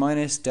 is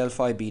minus del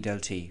phi b del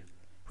t,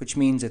 which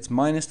means it's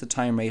minus the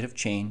time rate of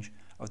change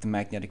of the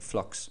magnetic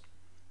flux.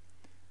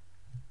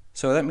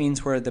 So that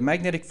means where the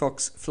magnetic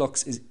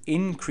flux is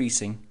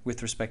increasing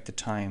with respect to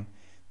time,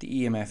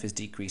 the EMF is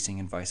decreasing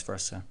and vice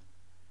versa.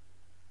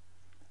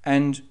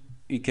 And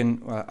you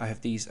can, well, I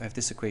have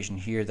this equation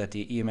here that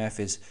the EMF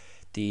is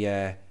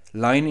the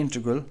line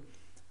integral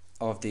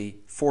of the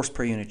force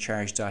per unit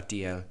charge dot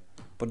dl,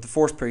 but the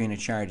force per unit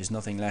charge is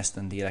nothing less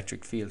than the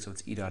electric field, so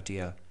it's E dot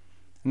dl.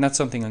 And that's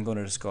something I'm going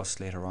to discuss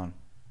later on.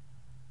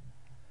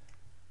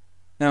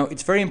 Now,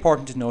 it's very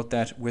important to note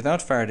that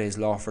without Faraday's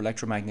law for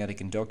electromagnetic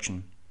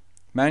induction,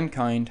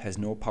 mankind has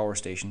no power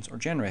stations or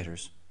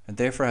generators, and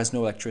therefore has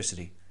no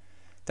electricity.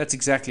 That's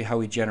exactly how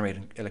we generate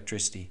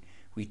electricity.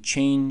 We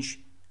change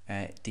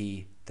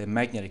the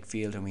magnetic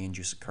field and we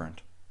induce a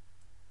current.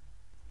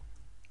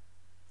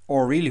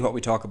 Or really what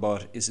we talk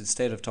about is,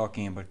 instead of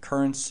talking about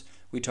currents,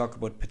 we talk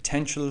about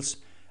potentials,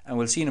 and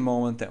we'll see in a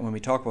moment that when we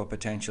talk about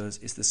potentials,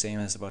 it's the same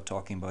as about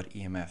talking about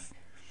EMF.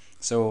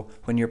 So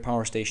when your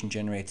power station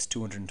generates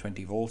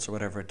 220 volts or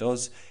whatever it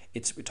does,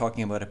 we're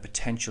talking about a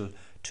potential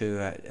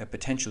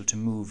to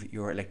move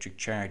your electric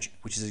charge,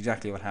 which is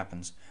exactly what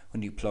happens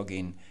when you plug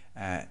in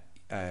a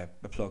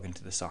plug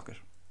into the socket.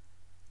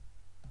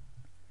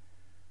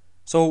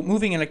 So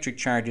moving electric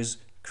charges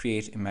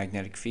create a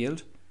magnetic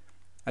field.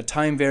 A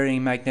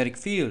time-varying magnetic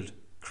field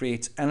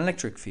creates an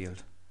electric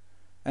field.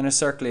 And a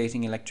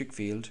circulating electric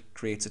field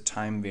creates a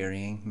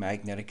time-varying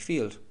magnetic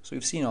field. So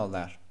we've seen all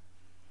that.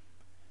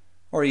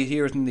 Or you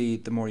hear it in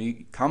the more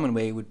common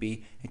way would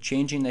be a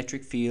changing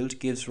electric field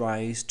gives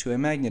rise to a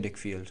magnetic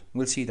field.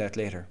 We'll see that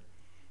later.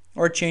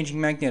 Or a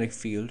changing magnetic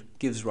field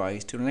gives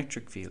rise to an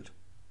electric field.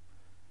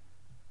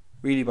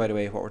 Really, by the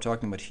way, what we're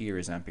talking about here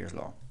is Ampere's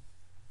law.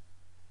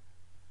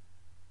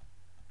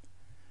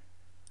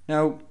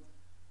 Now,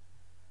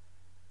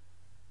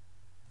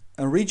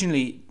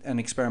 originally an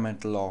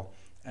experimental law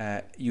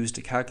used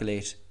to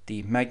calculate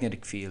the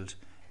magnetic field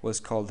was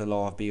called the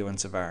law of Biot and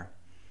Savart.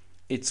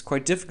 It's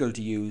quite difficult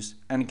to use,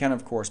 and it can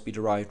of course be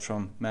derived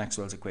from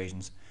Maxwell's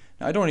equations.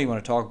 Now, I don't really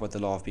want to talk about the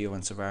law of Biot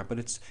and Savart,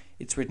 but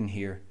it's written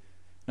here.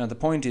 Now the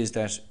point is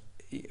that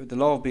the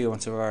law of Biot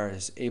and Savart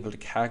is able to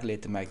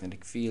calculate the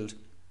magnetic field,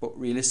 but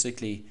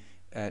realistically,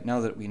 now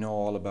that we know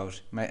all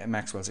about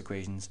Maxwell's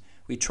equations,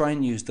 we try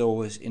and use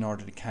those in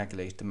order to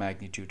calculate the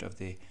magnitude of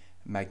the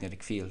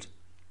magnetic field.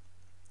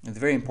 And the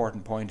very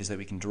important point is that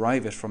we can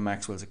derive it from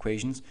Maxwell's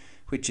equations,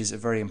 which is a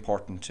very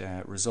important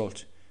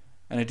result.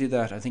 And I did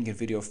that, I think, in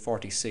video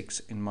 46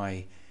 in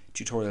my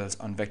tutorials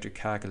on vector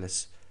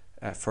calculus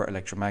for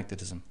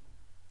electromagnetism.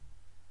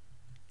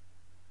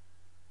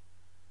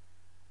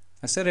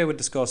 I said I would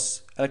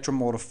discuss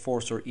electromotive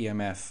force, or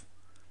EMF.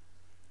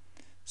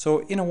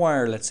 So in a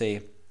wire, let's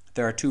say,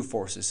 there are two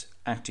forces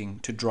acting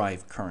to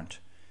drive current.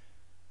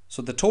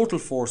 So the total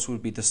force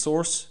would be the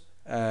source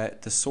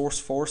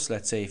force.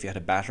 Let's say if you had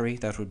a battery,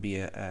 that would be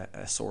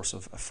a source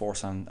of a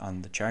force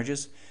on the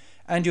charges.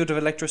 And you would have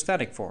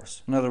electrostatic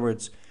force. In other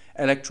words,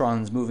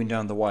 electrons moving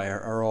down the wire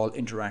are all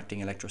interacting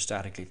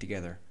electrostatically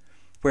together,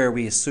 where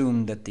we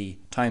assume that the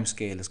time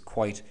scale is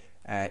quite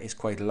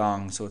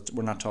long, so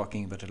we're not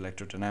talking about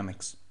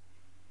electrodynamics.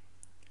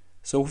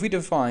 So if we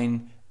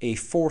define a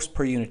force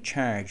per unit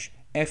charge,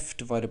 F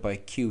divided by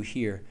Q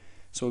here,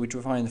 so we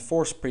define the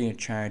force per unit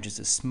charge as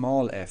a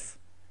small f,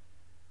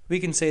 we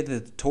can say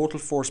that the total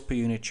force per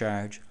unit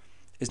charge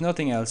is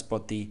nothing else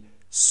but the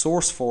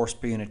source force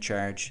per unit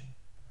charge,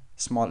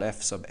 small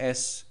f sub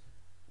s,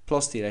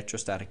 plus the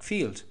electrostatic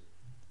field,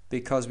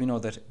 because we know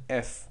that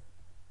F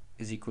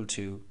is equal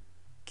to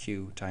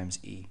Q times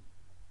E.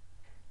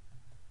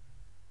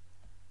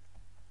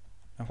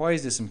 Now, why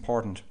is this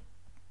important?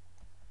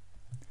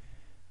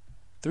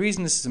 The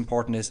reason this is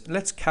important is,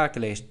 let's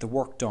calculate the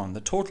work done,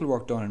 the total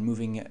work done in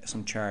moving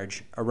some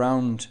charge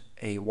around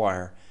a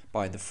wire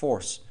by the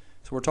force.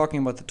 So we're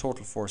talking about the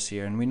total force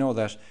here, and we know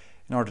that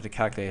in order to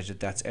calculate it,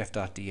 that's F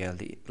dot dl,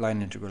 the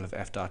line integral of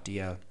F dot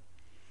dl.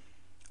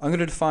 I'm going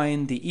to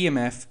define the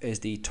EMF as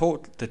the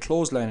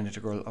closed line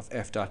integral of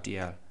F dot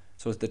dl.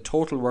 So it's the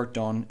total work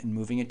done in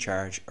moving a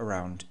charge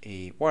around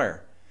a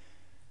wire.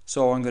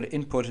 So I'm going to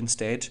input,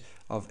 instead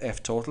of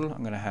F total,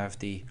 I'm going to have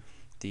the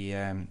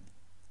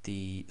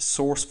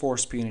source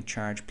force per unit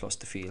charge plus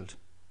the field.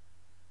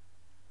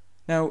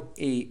 Now,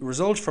 a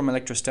result from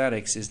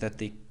electrostatics is that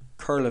the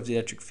curl of the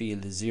electric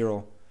field is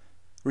zero.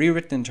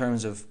 Rewritten in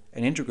terms of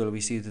an integral,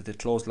 we see that the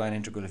closed line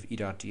integral of E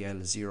dot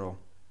dl is zero.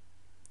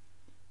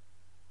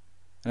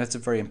 And that's a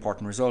very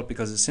important result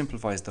because it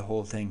simplifies the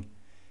whole thing.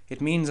 It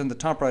means on the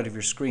top right of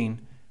your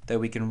screen that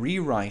we can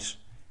rewrite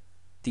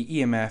the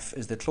EMF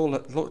as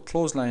the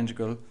closed line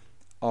integral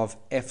of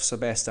F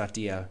sub s dot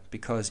dl,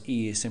 because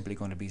E is simply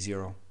going to be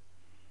zero.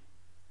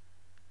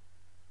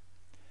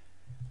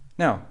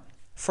 Now,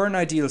 for an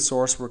ideal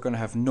source, we're going to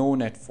have no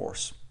net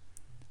force.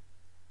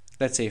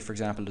 Let's say, for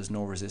example, there's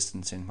no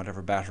resistance in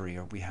whatever battery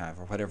we have,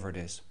 or whatever it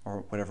is,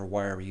 or whatever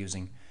wire we're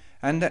using.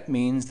 And that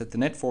means that the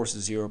net force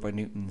is zero by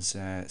Newton's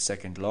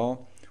second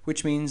law,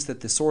 which means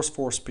that the source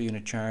force per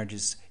unit charge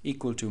is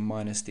equal to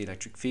minus the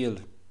electric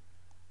field.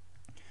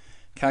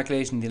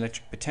 Calculating the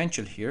electric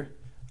potential here,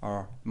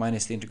 or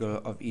minus the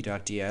integral of E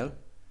dot dl,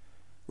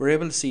 we're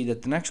able to see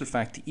that in actual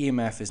fact the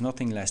EMF is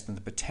nothing less than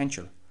the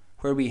potential,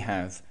 where we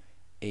have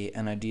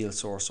an ideal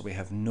source, so we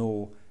have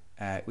no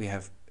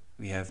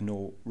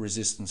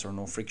resistance or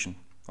no friction,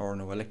 or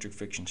no electric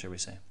friction, shall we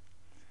say.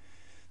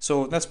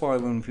 So that's why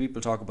when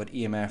people talk about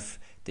EMF,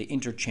 they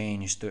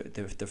interchange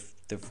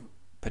the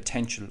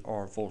potential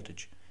or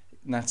voltage.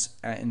 And that's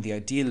in the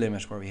ideal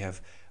limit where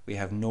we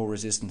have no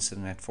resistance to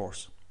the net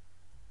force.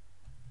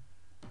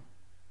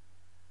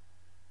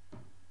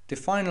 The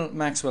final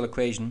Maxwell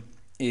equation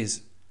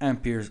is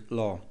Ampere's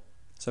law.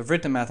 So I've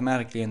written it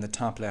mathematically in the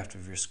top left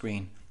of your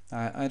screen.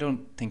 I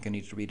don't think I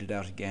need to read it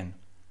out again.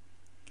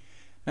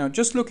 Now,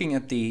 just looking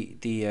at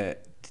the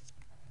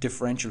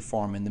differential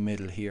form in the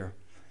middle here,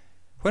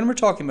 when we're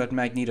talking about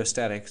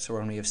magnetostatics, or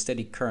when we have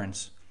steady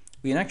currents,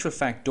 we in actual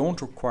fact don't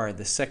require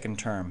the second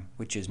term,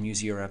 which is mu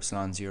 0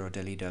 epsilon 0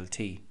 del E del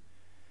T.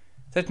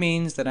 That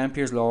means that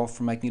Ampere's law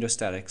for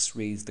magnetostatics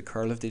reads the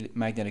curl of the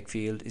magnetic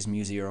field is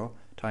mu 0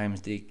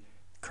 times the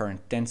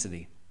current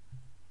density.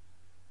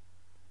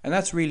 And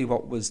that's really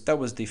that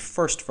was the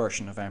first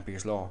version of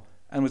Ampere's law,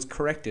 and was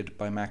corrected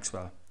by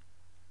Maxwell.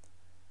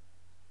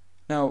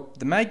 Now,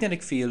 the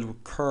magnetic field will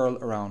curl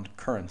around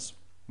currents.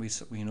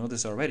 We know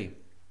this already.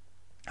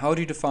 How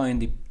do you define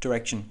the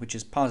direction which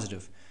is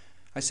positive?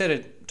 I said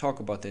I'd talk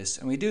about this,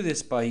 and we do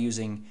this by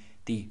using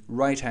the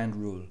right hand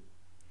rule.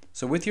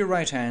 So with your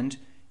right hand,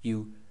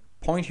 you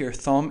point your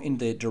thumb in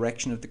the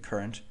direction of the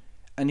current,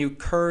 and you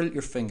curl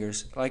your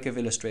fingers like I've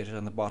illustrated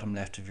on the bottom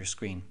left of your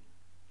screen.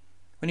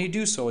 When you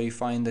do so, you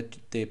find that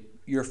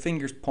your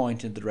fingers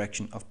point in the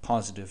direction of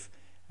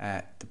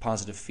the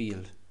positive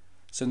field.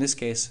 So in this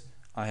case,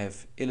 I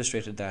have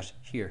illustrated that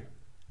here.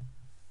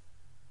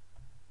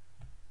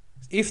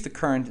 If the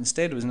current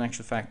instead was in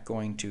actual fact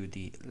going to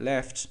the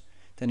left,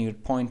 then you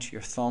would point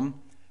your thumb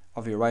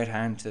of your right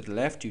hand to the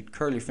left, you'd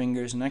curl your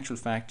fingers in actual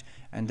fact,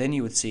 and then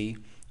you would see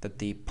that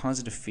the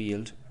positive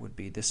field would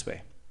be this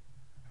way.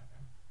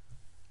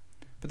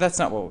 But that's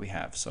not what we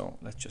have, so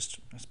let's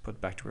put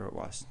it back to where it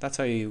was. That's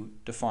how you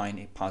define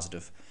a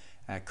positive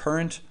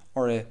current,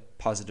 or a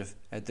positive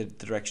the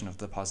direction of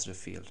the positive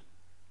field.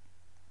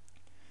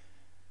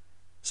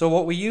 So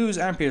what we use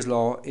Ampere's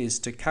law is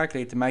to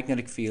calculate the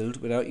magnetic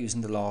field without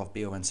using the law of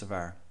Biot and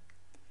Savart.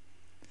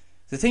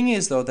 The thing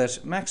is, though,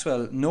 that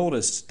Maxwell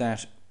noticed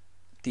that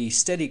the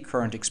steady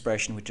current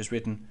expression, which is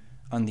written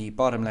on the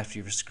bottom left of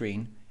your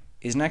screen,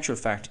 is in actual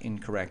fact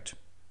incorrect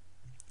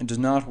and does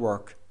not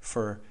work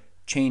for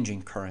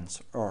changing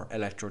currents or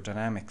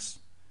electrodynamics.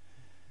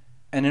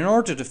 And in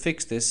order to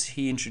fix this,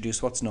 he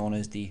introduced what's known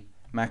as the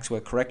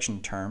Maxwell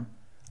correction term,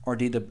 or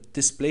the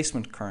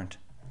displacement current,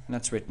 and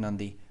that's written on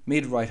the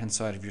mid right hand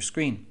side of your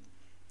screen.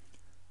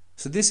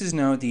 So this is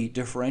now the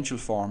differential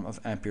form of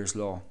Ampere's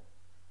law.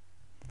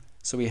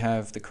 So we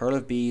have the curl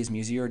of B is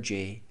mu 0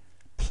 J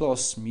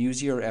plus mu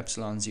 0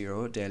 epsilon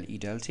 0 del E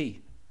del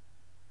T.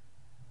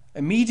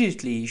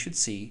 Immediately you should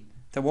see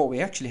that what we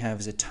actually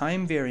have is a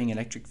time varying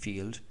electric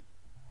field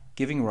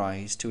giving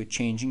rise to a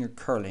changing or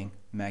curling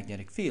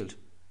magnetic field.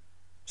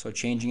 So a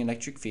changing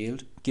electric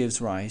field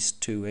gives rise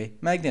to a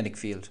magnetic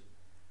field.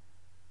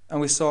 And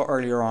we saw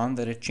earlier on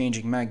that a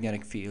changing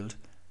magnetic field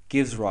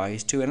gives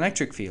rise to an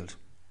electric field.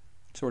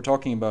 So we're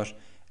talking about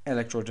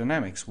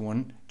electrodynamics.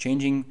 One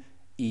changing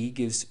E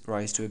gives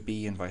rise to a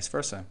B and vice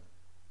versa.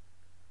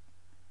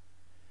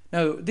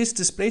 Now, this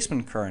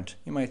displacement current,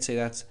 you might say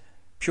that's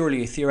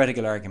purely a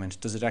theoretical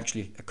argument. Does it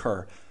actually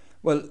occur?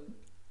 Well,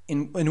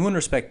 in one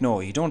respect,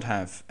 no, you don't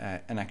have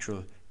an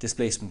actual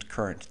displacement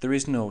current. There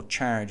is no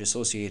charge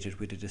associated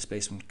with a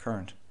displacement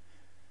current.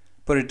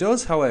 But it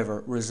does,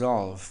 however,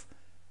 resolve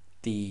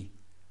the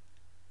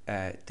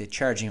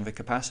charging of a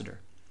capacitor.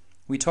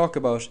 We talk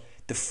about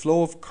the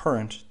flow of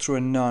current through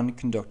a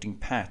non-conducting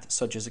path,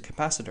 such as a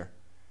capacitor.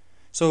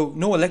 So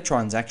no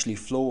electrons actually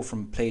flow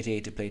from plate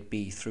A to plate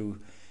B through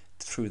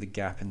the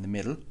gap in the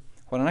middle.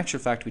 What in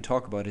actual fact we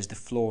talk about is the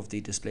flow of the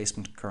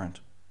displacement current.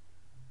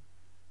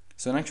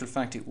 So in actual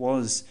fact it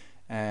was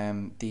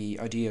the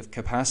idea of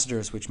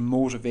capacitors which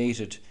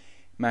motivated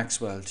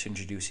Maxwell to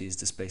introduce his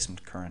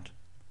displacement current.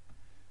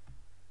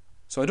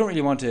 So I don't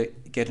really want to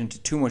get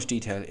into too much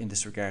detail in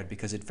this regard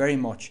because it very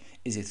much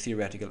is a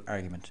theoretical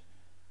argument.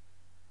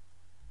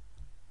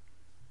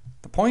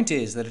 The point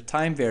is that a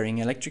time-varying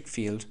electric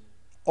field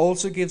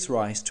also gives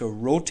rise to a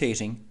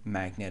rotating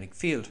magnetic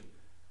field.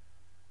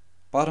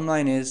 Bottom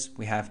line is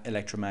we have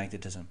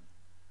electromagnetism.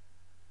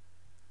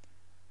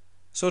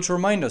 So to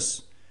remind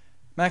us,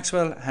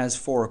 Maxwell has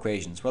four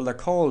equations. Well, they're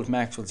called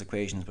Maxwell's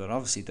equations, but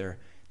obviously they're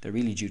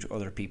really due to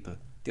other people.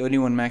 The only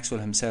one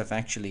Maxwell himself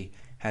actually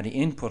had an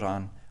input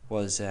on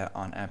was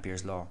on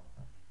Ampere's law.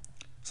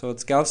 So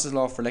it's Gauss's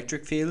law for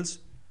electric fields,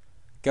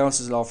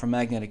 Gauss's law for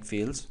magnetic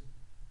fields,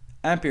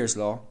 Ampere's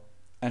law,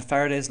 and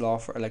Faraday's law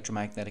for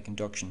electromagnetic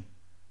induction.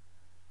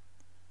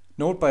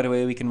 Note, by the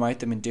way, we can write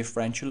them in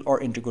differential or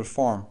integral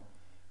form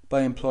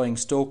by employing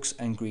Stokes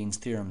and Green's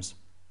theorems.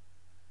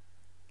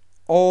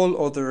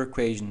 all other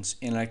equations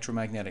in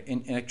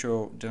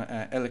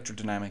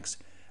electrodynamics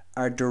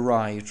are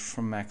derived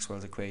from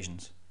Maxwell's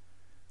equations.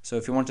 So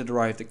if you want to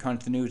derive the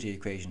continuity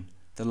equation,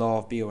 the law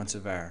of Biot and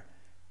Savart,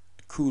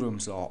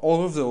 Coulomb's law,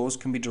 all of those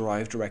can be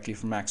derived directly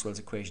from Maxwell's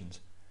equations.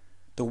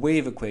 The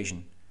wave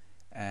equation,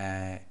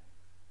 we'll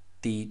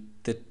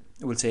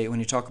say when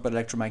you talk about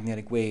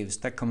electromagnetic waves,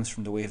 that comes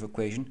from the wave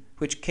equation,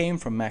 which came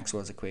from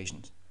Maxwell's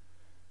equations.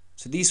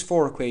 So these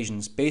four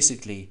equations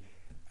basically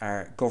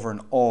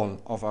govern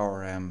all of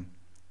our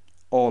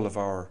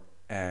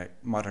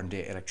modern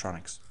day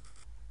electronics.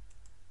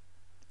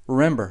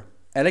 Remember,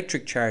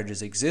 electric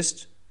charges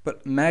exist,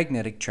 but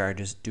magnetic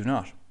charges do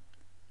not.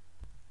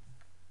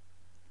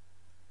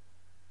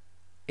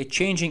 A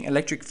changing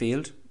electric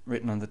field,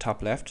 written on the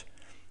top left,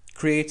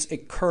 creates a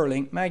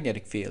curling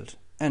magnetic field,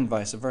 and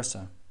vice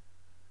versa.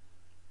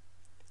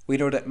 We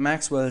know that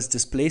Maxwell's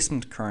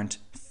displacement current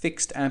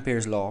fixed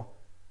Ampere's law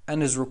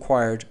and is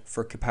required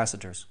for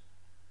capacitors.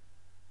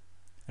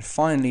 And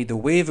finally, the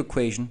wave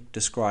equation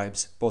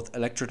describes both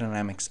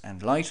electrodynamics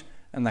and light,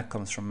 and that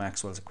comes from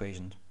Maxwell's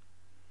equations.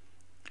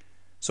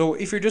 So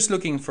if you're just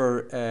looking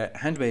for a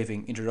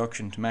hand-waving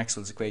introduction to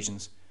Maxwell's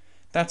equations,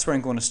 that's where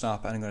I'm going to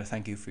stop, and I'm going to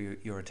thank you for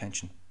your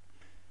attention.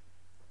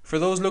 For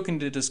those looking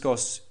to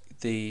discuss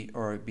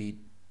or be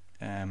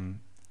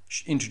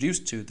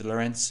introduced to the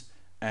Lorentz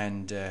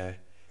and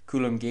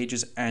Coulomb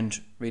gauges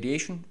and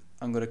radiation,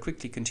 I'm going to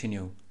quickly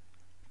continue.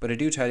 But I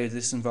do tell you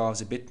this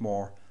involves a bit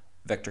more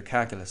vector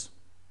calculus.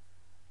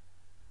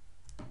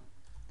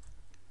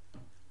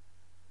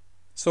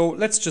 So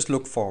let's just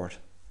look forward.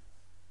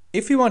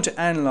 If we want to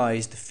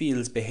analyze the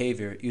field's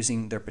behavior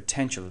using their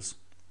potentials,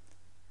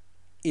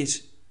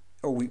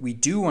 we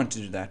do want to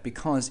do that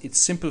because it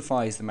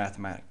simplifies the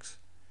mathematics.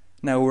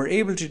 Now we're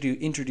able to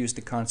introduce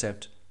the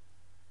concept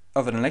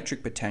of an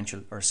electric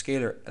potential or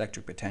scalar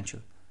electric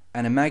potential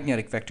and a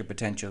magnetic vector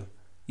potential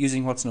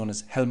using what's known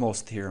as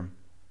Helmholtz theorem.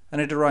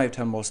 And I derived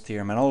Helmholtz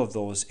theorem and all of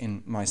those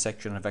in my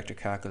section on vector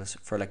calculus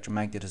for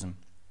electromagnetism.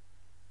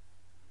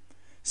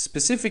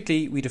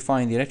 Specifically, we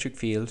define the electric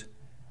field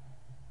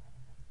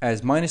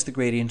as minus the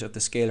gradient of the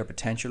scalar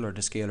potential or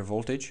the scalar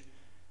voltage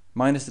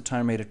minus the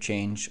time rate of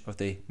change of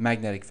the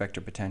magnetic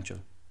vector potential.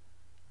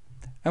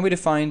 And we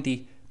define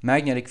the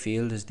magnetic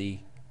field as the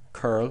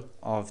curl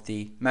of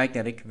the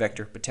magnetic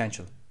vector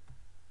potential.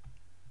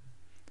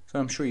 So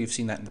I'm sure you've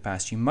seen that in the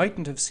past. You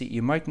mightn't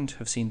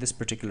have seen this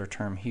particular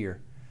term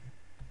here,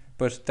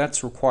 but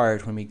that's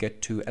required when we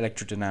get to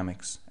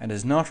electrodynamics and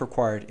is not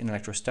required in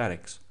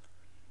electrostatics.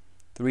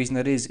 The reason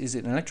that is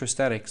in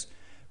electrostatics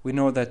we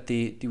know that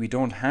we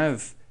don't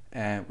have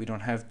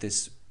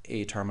this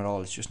A term at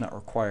all. It's just not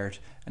required,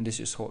 and this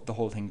just the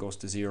whole thing goes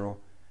to zero,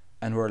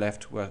 and we're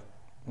left with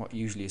what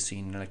usually is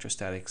seen in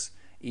electrostatics.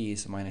 E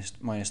is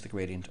minus the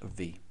gradient of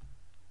V.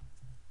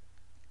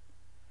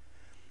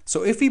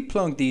 So if we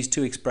plug these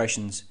two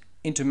expressions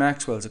into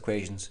Maxwell's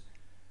equations,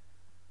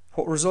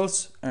 what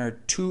results are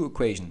two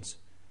equations,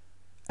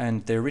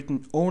 and they're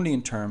written only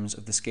in terms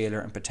of the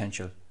scalar and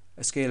potential,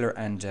 scalar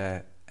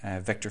and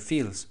vector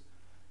fields,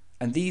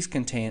 and these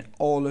contain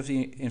all of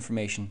the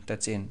information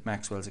that's in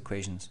Maxwell's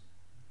equations.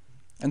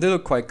 And they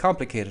look quite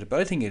complicated,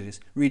 but I think it is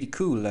really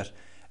cool that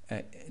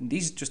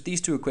these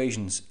two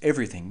equations,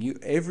 every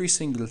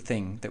single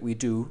thing that we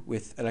do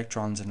with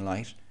electrons and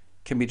light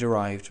can be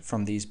derived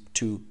from these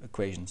two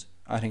equations.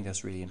 I think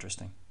that's really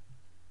interesting.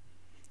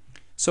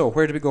 So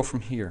where do we go from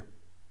here?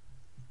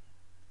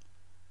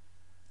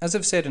 As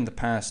I've said in the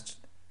past,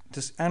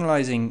 just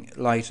analyzing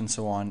light and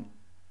so on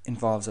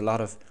involves a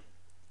lot of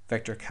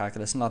vector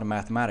calculus and a lot of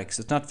mathematics.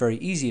 It's not very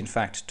easy, in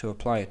fact, to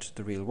apply it to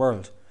the real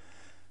world.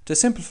 To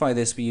simplify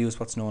this, we use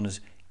what's known as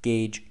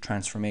gauge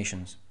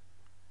transformations.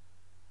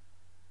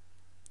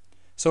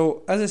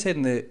 So, as I said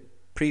in the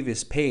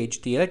previous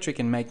page, the electric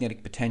and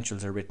magnetic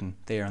potentials are written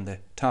there on the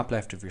top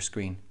left of your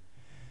screen.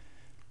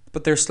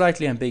 But they're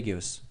slightly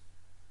ambiguous.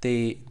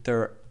 They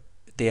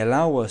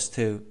allow us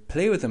to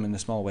play with them in a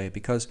small way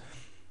because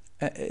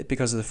of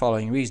the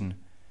following reason.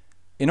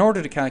 In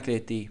order to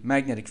calculate the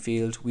magnetic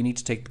field, we need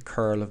to take the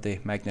curl of the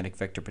magnetic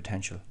vector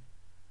potential.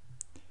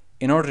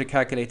 In order to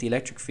calculate the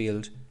electric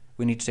field,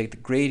 we need to take the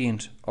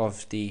gradient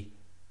of the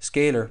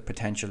scalar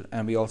potential,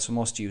 and we also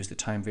must use the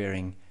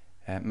time-varying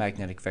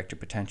magnetic vector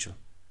potential.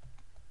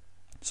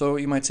 So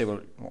you might say,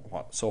 well,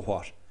 so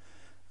what?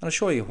 And I'll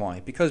show you why.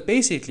 Because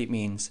basically it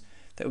means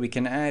that we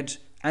can add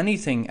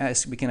anything,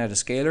 we can add a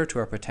scalar to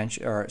our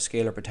potential, or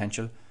scalar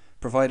potential,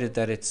 provided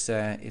that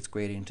its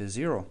gradient is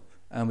zero.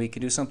 And we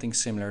can do something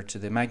similar to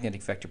the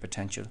magnetic vector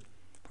potential,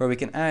 where we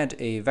can add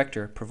a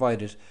vector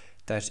provided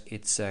that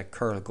its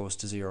curl goes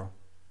to zero.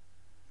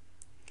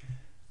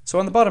 So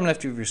on the bottom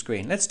left of your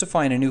screen, let's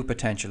define a new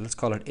potential. Let's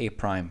call it A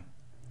prime.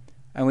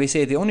 And we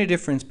say the only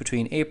difference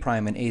between A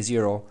prime and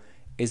A0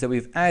 is that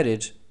we've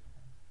added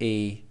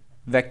a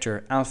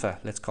vector alpha,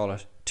 let's call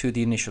it, to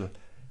the initial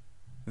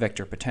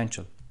vector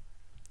potential.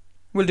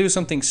 We'll do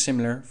something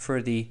similar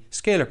for the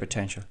scalar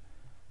potential.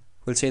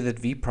 We'll say that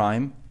V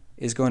prime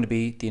is going to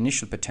be the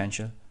initial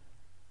potential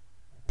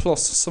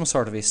plus some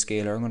sort of a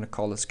scalar. I'm going to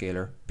call it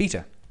scalar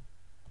beta.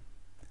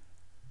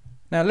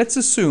 Now let's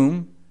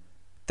assume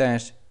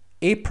that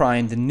A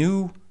prime, the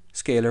new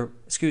scalar,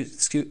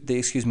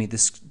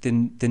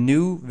 the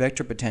new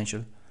vector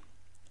potential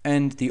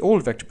and the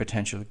old vector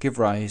potential give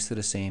rise to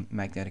the same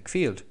magnetic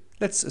field.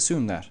 Let's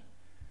assume that.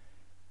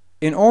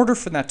 In order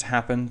for that to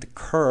happen, the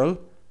curl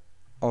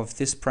of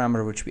this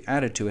parameter which we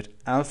added to it,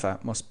 alpha,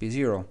 must be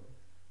 0.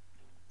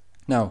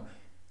 Now,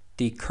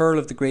 the curl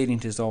of the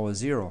gradient is always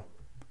 0.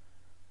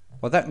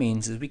 What that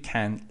means is we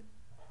can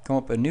come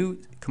up with a new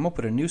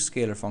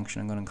scalar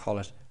function. I'm going to call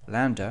it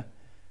lambda,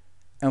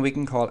 and we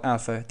can call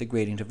alpha the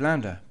gradient of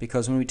lambda,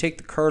 because when we take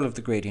the curl of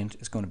the gradient,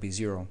 it's going to be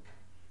 0.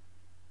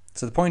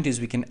 So the point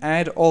is we can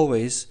add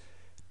always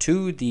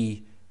to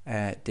the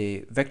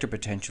vector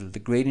potential the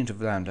gradient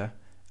of lambda,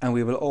 and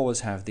we will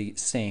always have the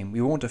same. We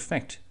won't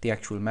affect the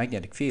actual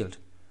magnetic field.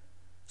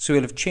 So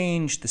we'll have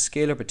changed the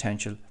scalar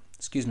potential,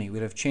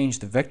 we'll have changed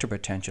the vector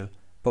potential,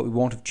 but we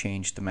won't have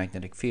changed the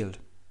magnetic field.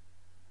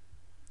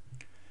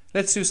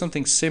 Let's do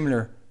something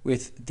similar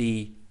with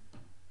the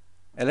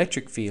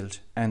electric field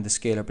and the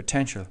scalar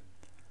potential.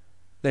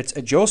 Let's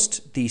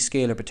adjust the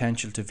scalar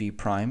potential to V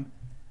prime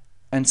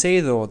and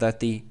say though that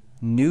the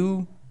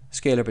new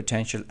scalar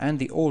potential and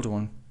the old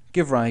one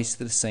give rise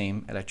to the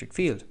same electric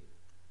field.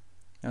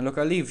 Now look,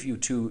 I'll leave you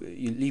to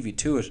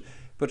it,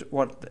 but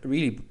what it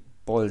really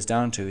boils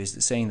down to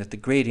is saying that the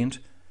gradient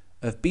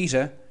of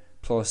beta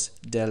plus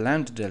del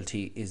lambda del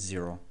t is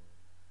 0.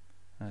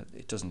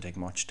 It doesn't take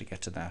much to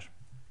get to that.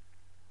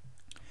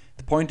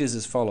 The point is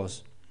as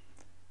follows.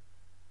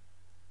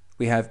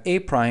 We have A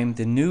prime,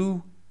 the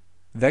new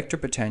vector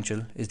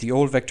potential is the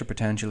old vector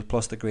potential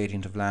plus the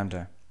gradient of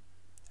lambda.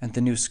 And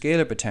the new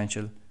scalar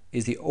potential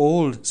is the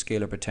old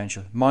scalar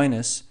potential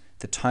minus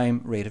the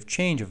time rate of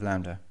change of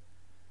lambda.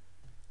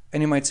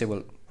 And you might say,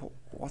 well,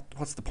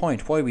 what's the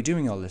point? Why are we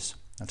doing all this?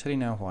 I'll tell you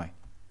now why.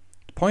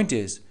 The point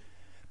is,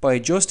 by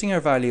adjusting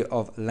our value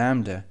of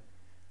lambda,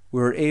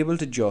 we're able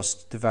to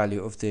adjust the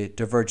value of the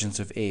divergence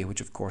of A,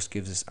 which of course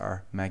gives us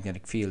our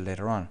magnetic field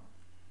later on.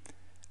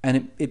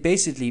 And it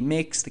basically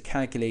makes the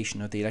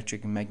calculation of the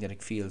electric and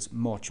magnetic fields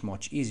much,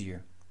 much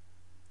easier.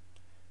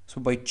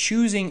 So by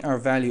choosing our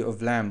value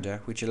of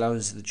lambda, which allows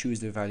us to choose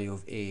the value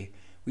of A,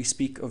 we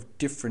speak of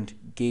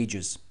different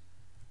gauges.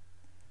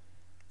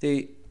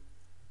 The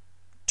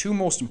two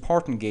most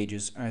important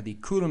gauges are the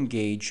Coulomb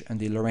gauge and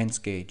the Lorentz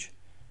gauge.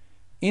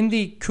 In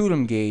the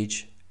Coulomb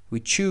gauge, we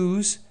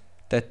choose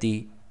that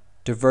the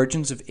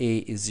divergence of A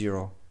is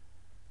 0.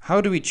 How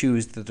do we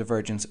choose the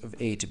divergence of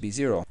A to be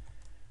 0?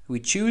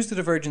 We choose the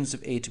divergence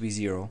of A to be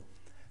 0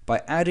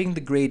 by adding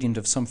the gradient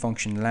of some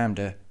function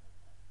lambda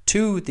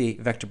to the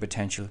vector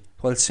potential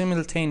while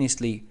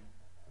simultaneously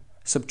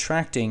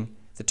subtracting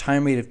the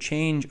time rate of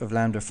change of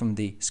lambda from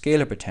the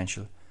scalar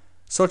potential,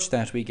 such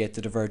that we get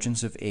the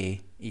divergence of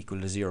A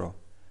equal to 0.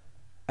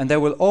 And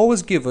that will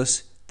always give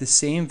us the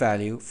same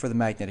value for the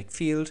magnetic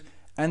field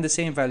and the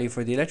same value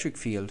for the electric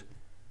field,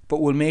 but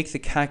will make the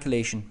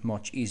calculation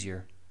much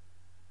easier.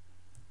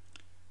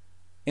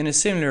 In a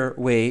similar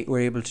way, we're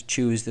able to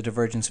choose the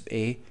divergence of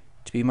A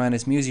to be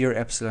minus mu 0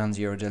 epsilon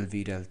 0 del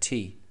V del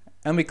t,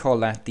 and we call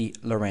that the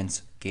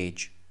Lorentz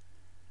gauge.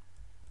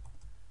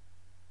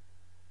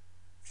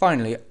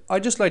 Finally,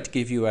 I'd just like to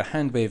give you a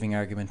hand-waving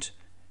argument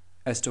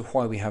as to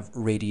why we have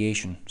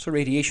radiation. So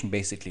radiation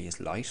basically is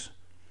light.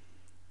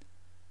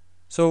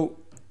 So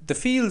the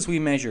fields we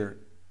measure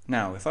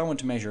now, if I want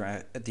to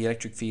measure the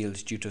electric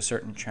field due to a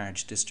certain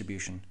charge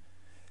distribution,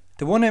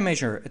 the one I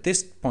measure at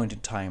this point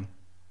in time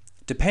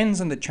depends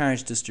on the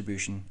charge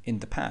distribution in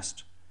the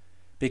past,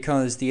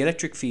 because the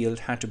electric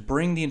field had to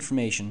bring the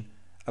information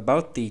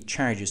about the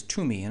charges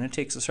to me, and it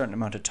takes a certain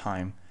amount of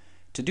time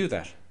to do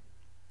that,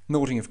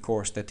 noting of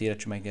course that the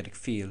electromagnetic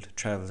field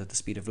travels at the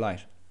speed of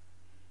light.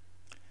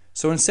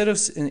 So instead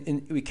of,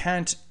 we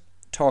can't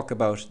talk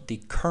about the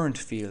current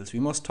fields, we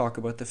must talk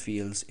about the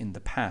fields in the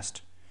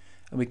past.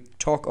 And we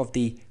talk of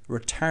the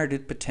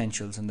retarded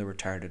potentials and the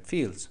retarded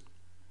fields.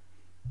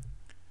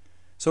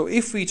 So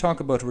if we talk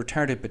about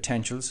retarded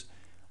potentials,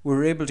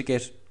 we're able to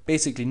get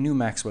basically new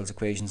Maxwell's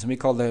equations, and we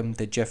call them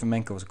the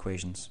Jeffermenko's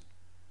equations.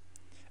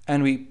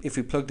 And if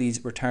we plug these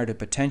retarded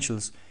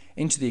potentials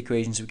into the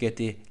equations, we get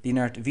the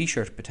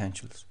Lorentz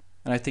potentials.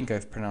 And I think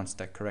I've pronounced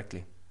that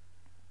correctly.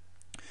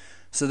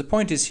 So the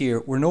point is here,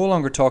 we're no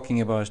longer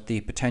talking about the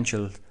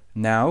potential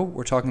now,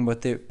 we're talking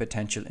about the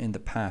potential in the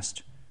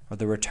past, or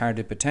the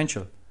retarded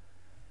potential.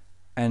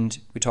 And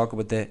we talk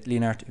about the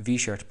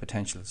Lorentz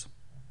potentials.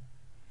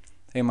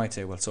 You might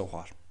say, well, so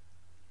what?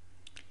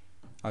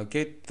 I'll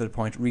get to the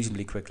point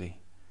reasonably quickly.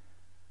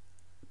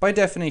 By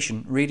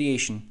definition,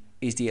 radiation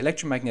is the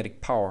electromagnetic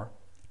power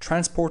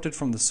transported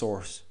from the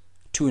source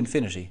to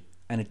infinity,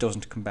 and it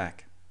doesn't come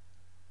back.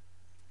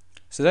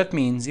 So that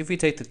means if we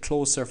take the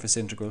closed surface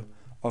integral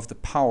of the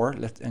power,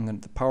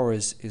 and the power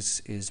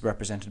is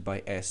represented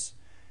by S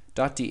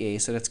dot dA,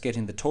 so that's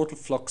getting the total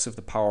flux of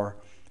the power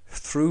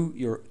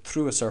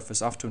through a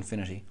surface off to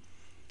infinity.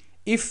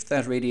 If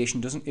that radiation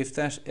doesn't,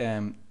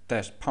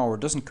 that power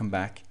doesn't come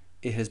back,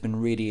 it has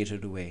been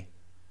radiated away.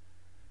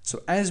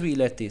 So as we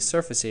let the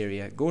surface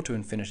area go to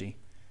infinity,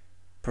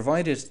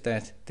 provided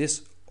that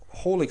this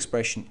whole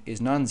expression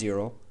is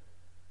non-zero,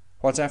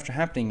 what's after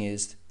happening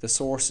is the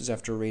source is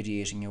after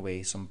radiating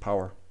away some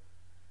power.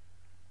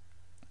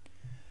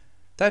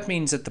 That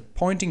means that the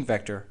Poynting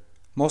vector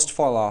must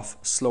fall off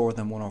slower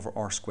than 1 over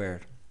r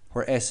squared,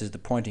 where s is the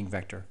Poynting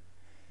vector.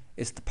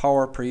 It's the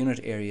power per unit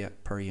area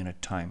per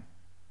unit time.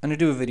 And I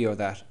do a video of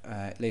that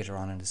later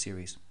on in the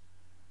series.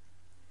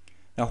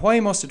 Now, why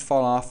must it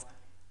fall off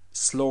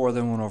slower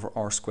than 1 over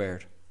r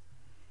squared?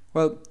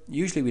 Well,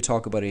 usually we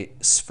talk about a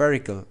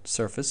spherical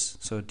surface,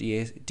 so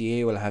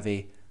dA will have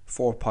a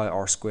 4 pi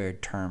r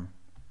squared term.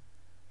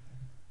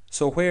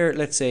 So where,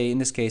 let's say, in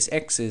this case,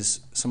 x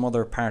is some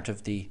other part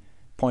of the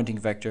Poynting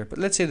vector, but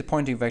let's say the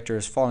Poynting vector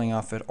is falling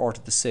off at r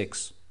to the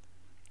 6.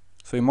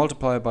 So we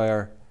multiply by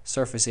our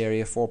surface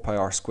area 4 pi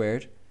r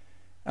squared,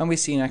 and we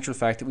see in actual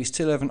fact that we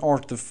still have an r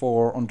to the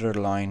 4 under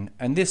the line,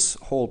 and this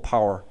whole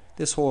power,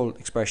 this whole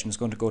expression is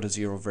going to go to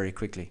 0 very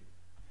quickly.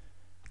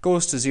 It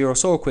goes to 0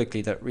 so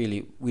quickly that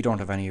really we don't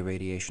have any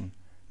radiation.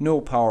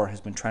 No power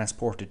has been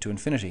transported to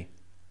infinity.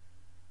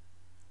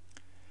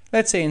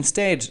 Let's say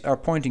instead our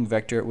Poynting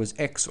vector was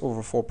x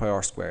over 4 pi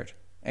r squared.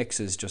 X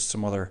is just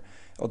some other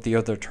of the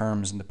other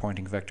terms in the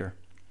Poynting vector.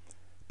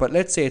 But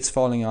let's say it's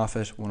falling off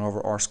at 1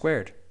 over r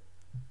squared.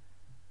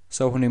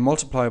 So when we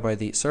multiply by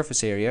the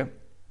surface area,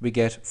 we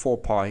get 4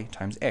 pi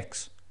times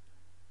x.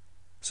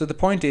 So the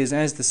point is,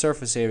 as the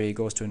surface area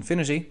goes to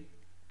infinity,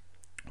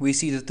 we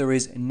see that there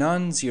is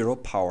non-zero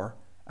power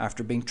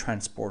after being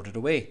transported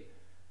away,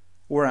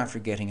 or after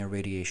getting a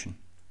radiation.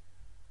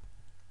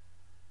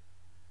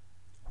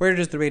 Where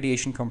does the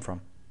radiation come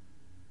from?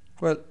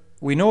 Well,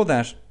 we know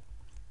that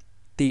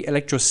the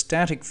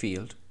electrostatic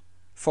field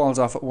falls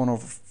off at 1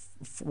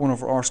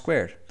 over r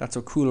squared. That's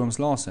what Coulomb's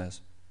law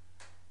says.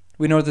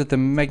 We know that the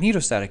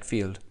magnetostatic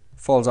field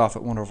falls off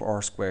at 1 over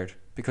r squared,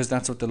 because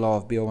that's what the law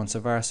of Biot and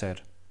Savart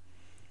said.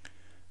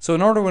 So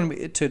in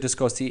order to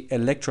discuss the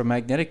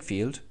electromagnetic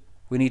field,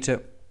 we need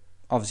to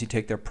obviously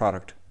take their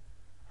product.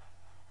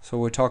 So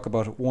we talk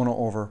about 1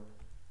 over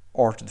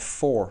r to the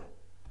 4.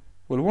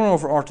 Well, 1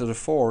 over r to the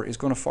 4 is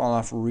going to fall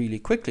off really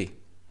quickly,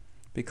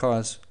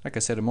 because, like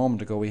I said a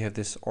moment ago, we have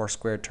this r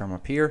squared term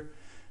up here.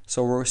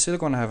 So we're still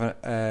going to have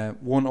a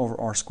 1 over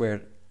r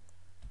squared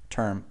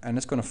term, and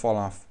it's going to fall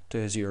off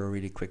to 0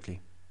 really quickly.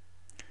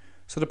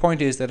 So the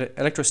point is that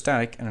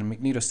electrostatic and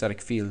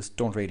magnetostatic fields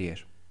don't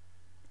radiate.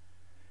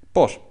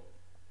 But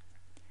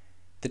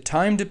the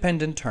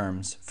time-dependent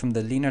terms from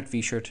the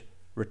Lennard-Wiechert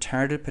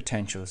retarded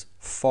potentials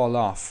fall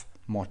off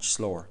much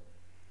slower.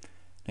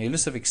 Now you'll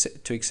just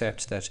have to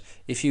accept that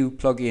if you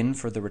plug in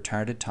for the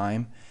retarded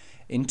time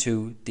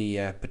into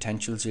the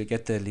potentials, you'll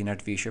get the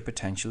Lennard-Wiechert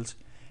potentials,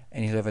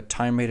 and you'll have a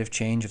time rate of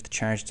change of the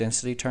charge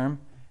density term,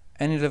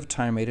 and you'll have a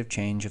time rate of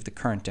change of the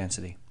current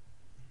density.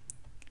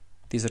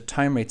 These are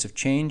time rates of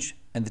change,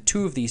 and the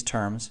two of these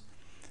terms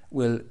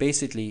will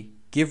basically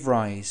give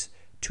rise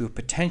to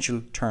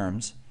potential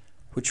terms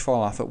which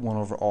fall off at 1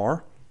 over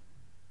r.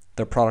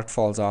 Their product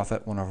falls off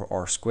at 1 over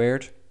r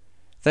squared.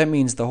 That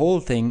means the whole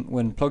thing,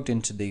 when plugged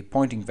into the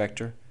Poynting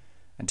vector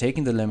and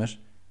taking the limit,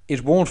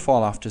 it won't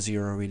fall off to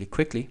 0 really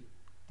quickly,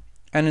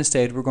 and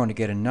instead we're going to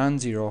get a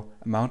non-zero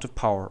amount of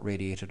power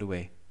radiated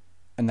away,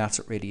 and that's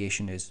what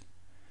radiation is.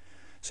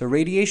 So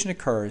radiation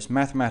occurs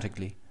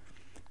mathematically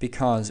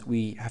because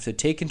we have to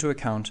take into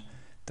account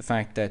the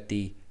fact that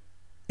the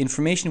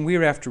information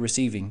we're after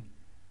receiving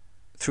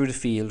through the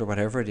field or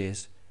whatever it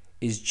is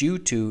due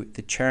to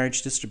the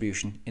charge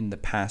distribution in the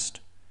past.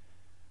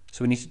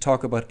 So we need to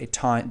talk about a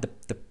time,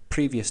 the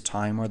previous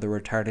time, or the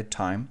retarded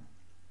time.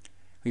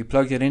 We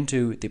plug it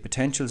into the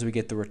potentials, we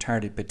get the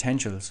retarded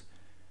potentials.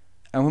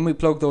 And when we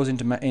plug those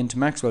into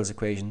Maxwell's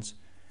equations,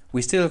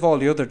 we still have all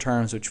the other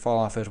terms which fall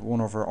off at 1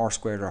 over r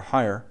squared or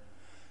higher.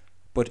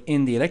 But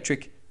in the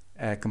electric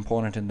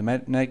component and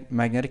the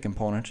magnetic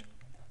component,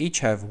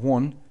 each have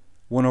one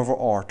over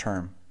r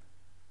term,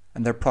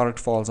 and their product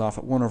falls off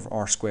at 1 over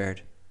r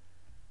squared,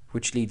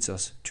 which leads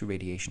us to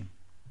radiation.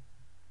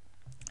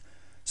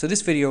 So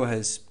this video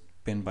has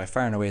been by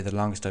far and away the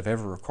longest I've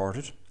ever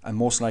recorded, and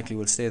most likely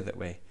will stay that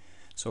way.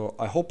 So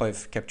I hope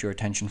I've kept your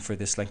attention for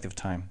this length of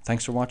time.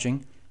 Thanks for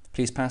watching.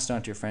 Please pass it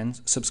on to your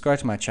friends. Subscribe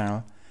to my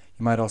channel.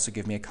 You might also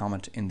give me a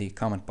comment in the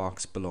comment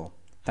box below.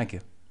 Thank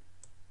you.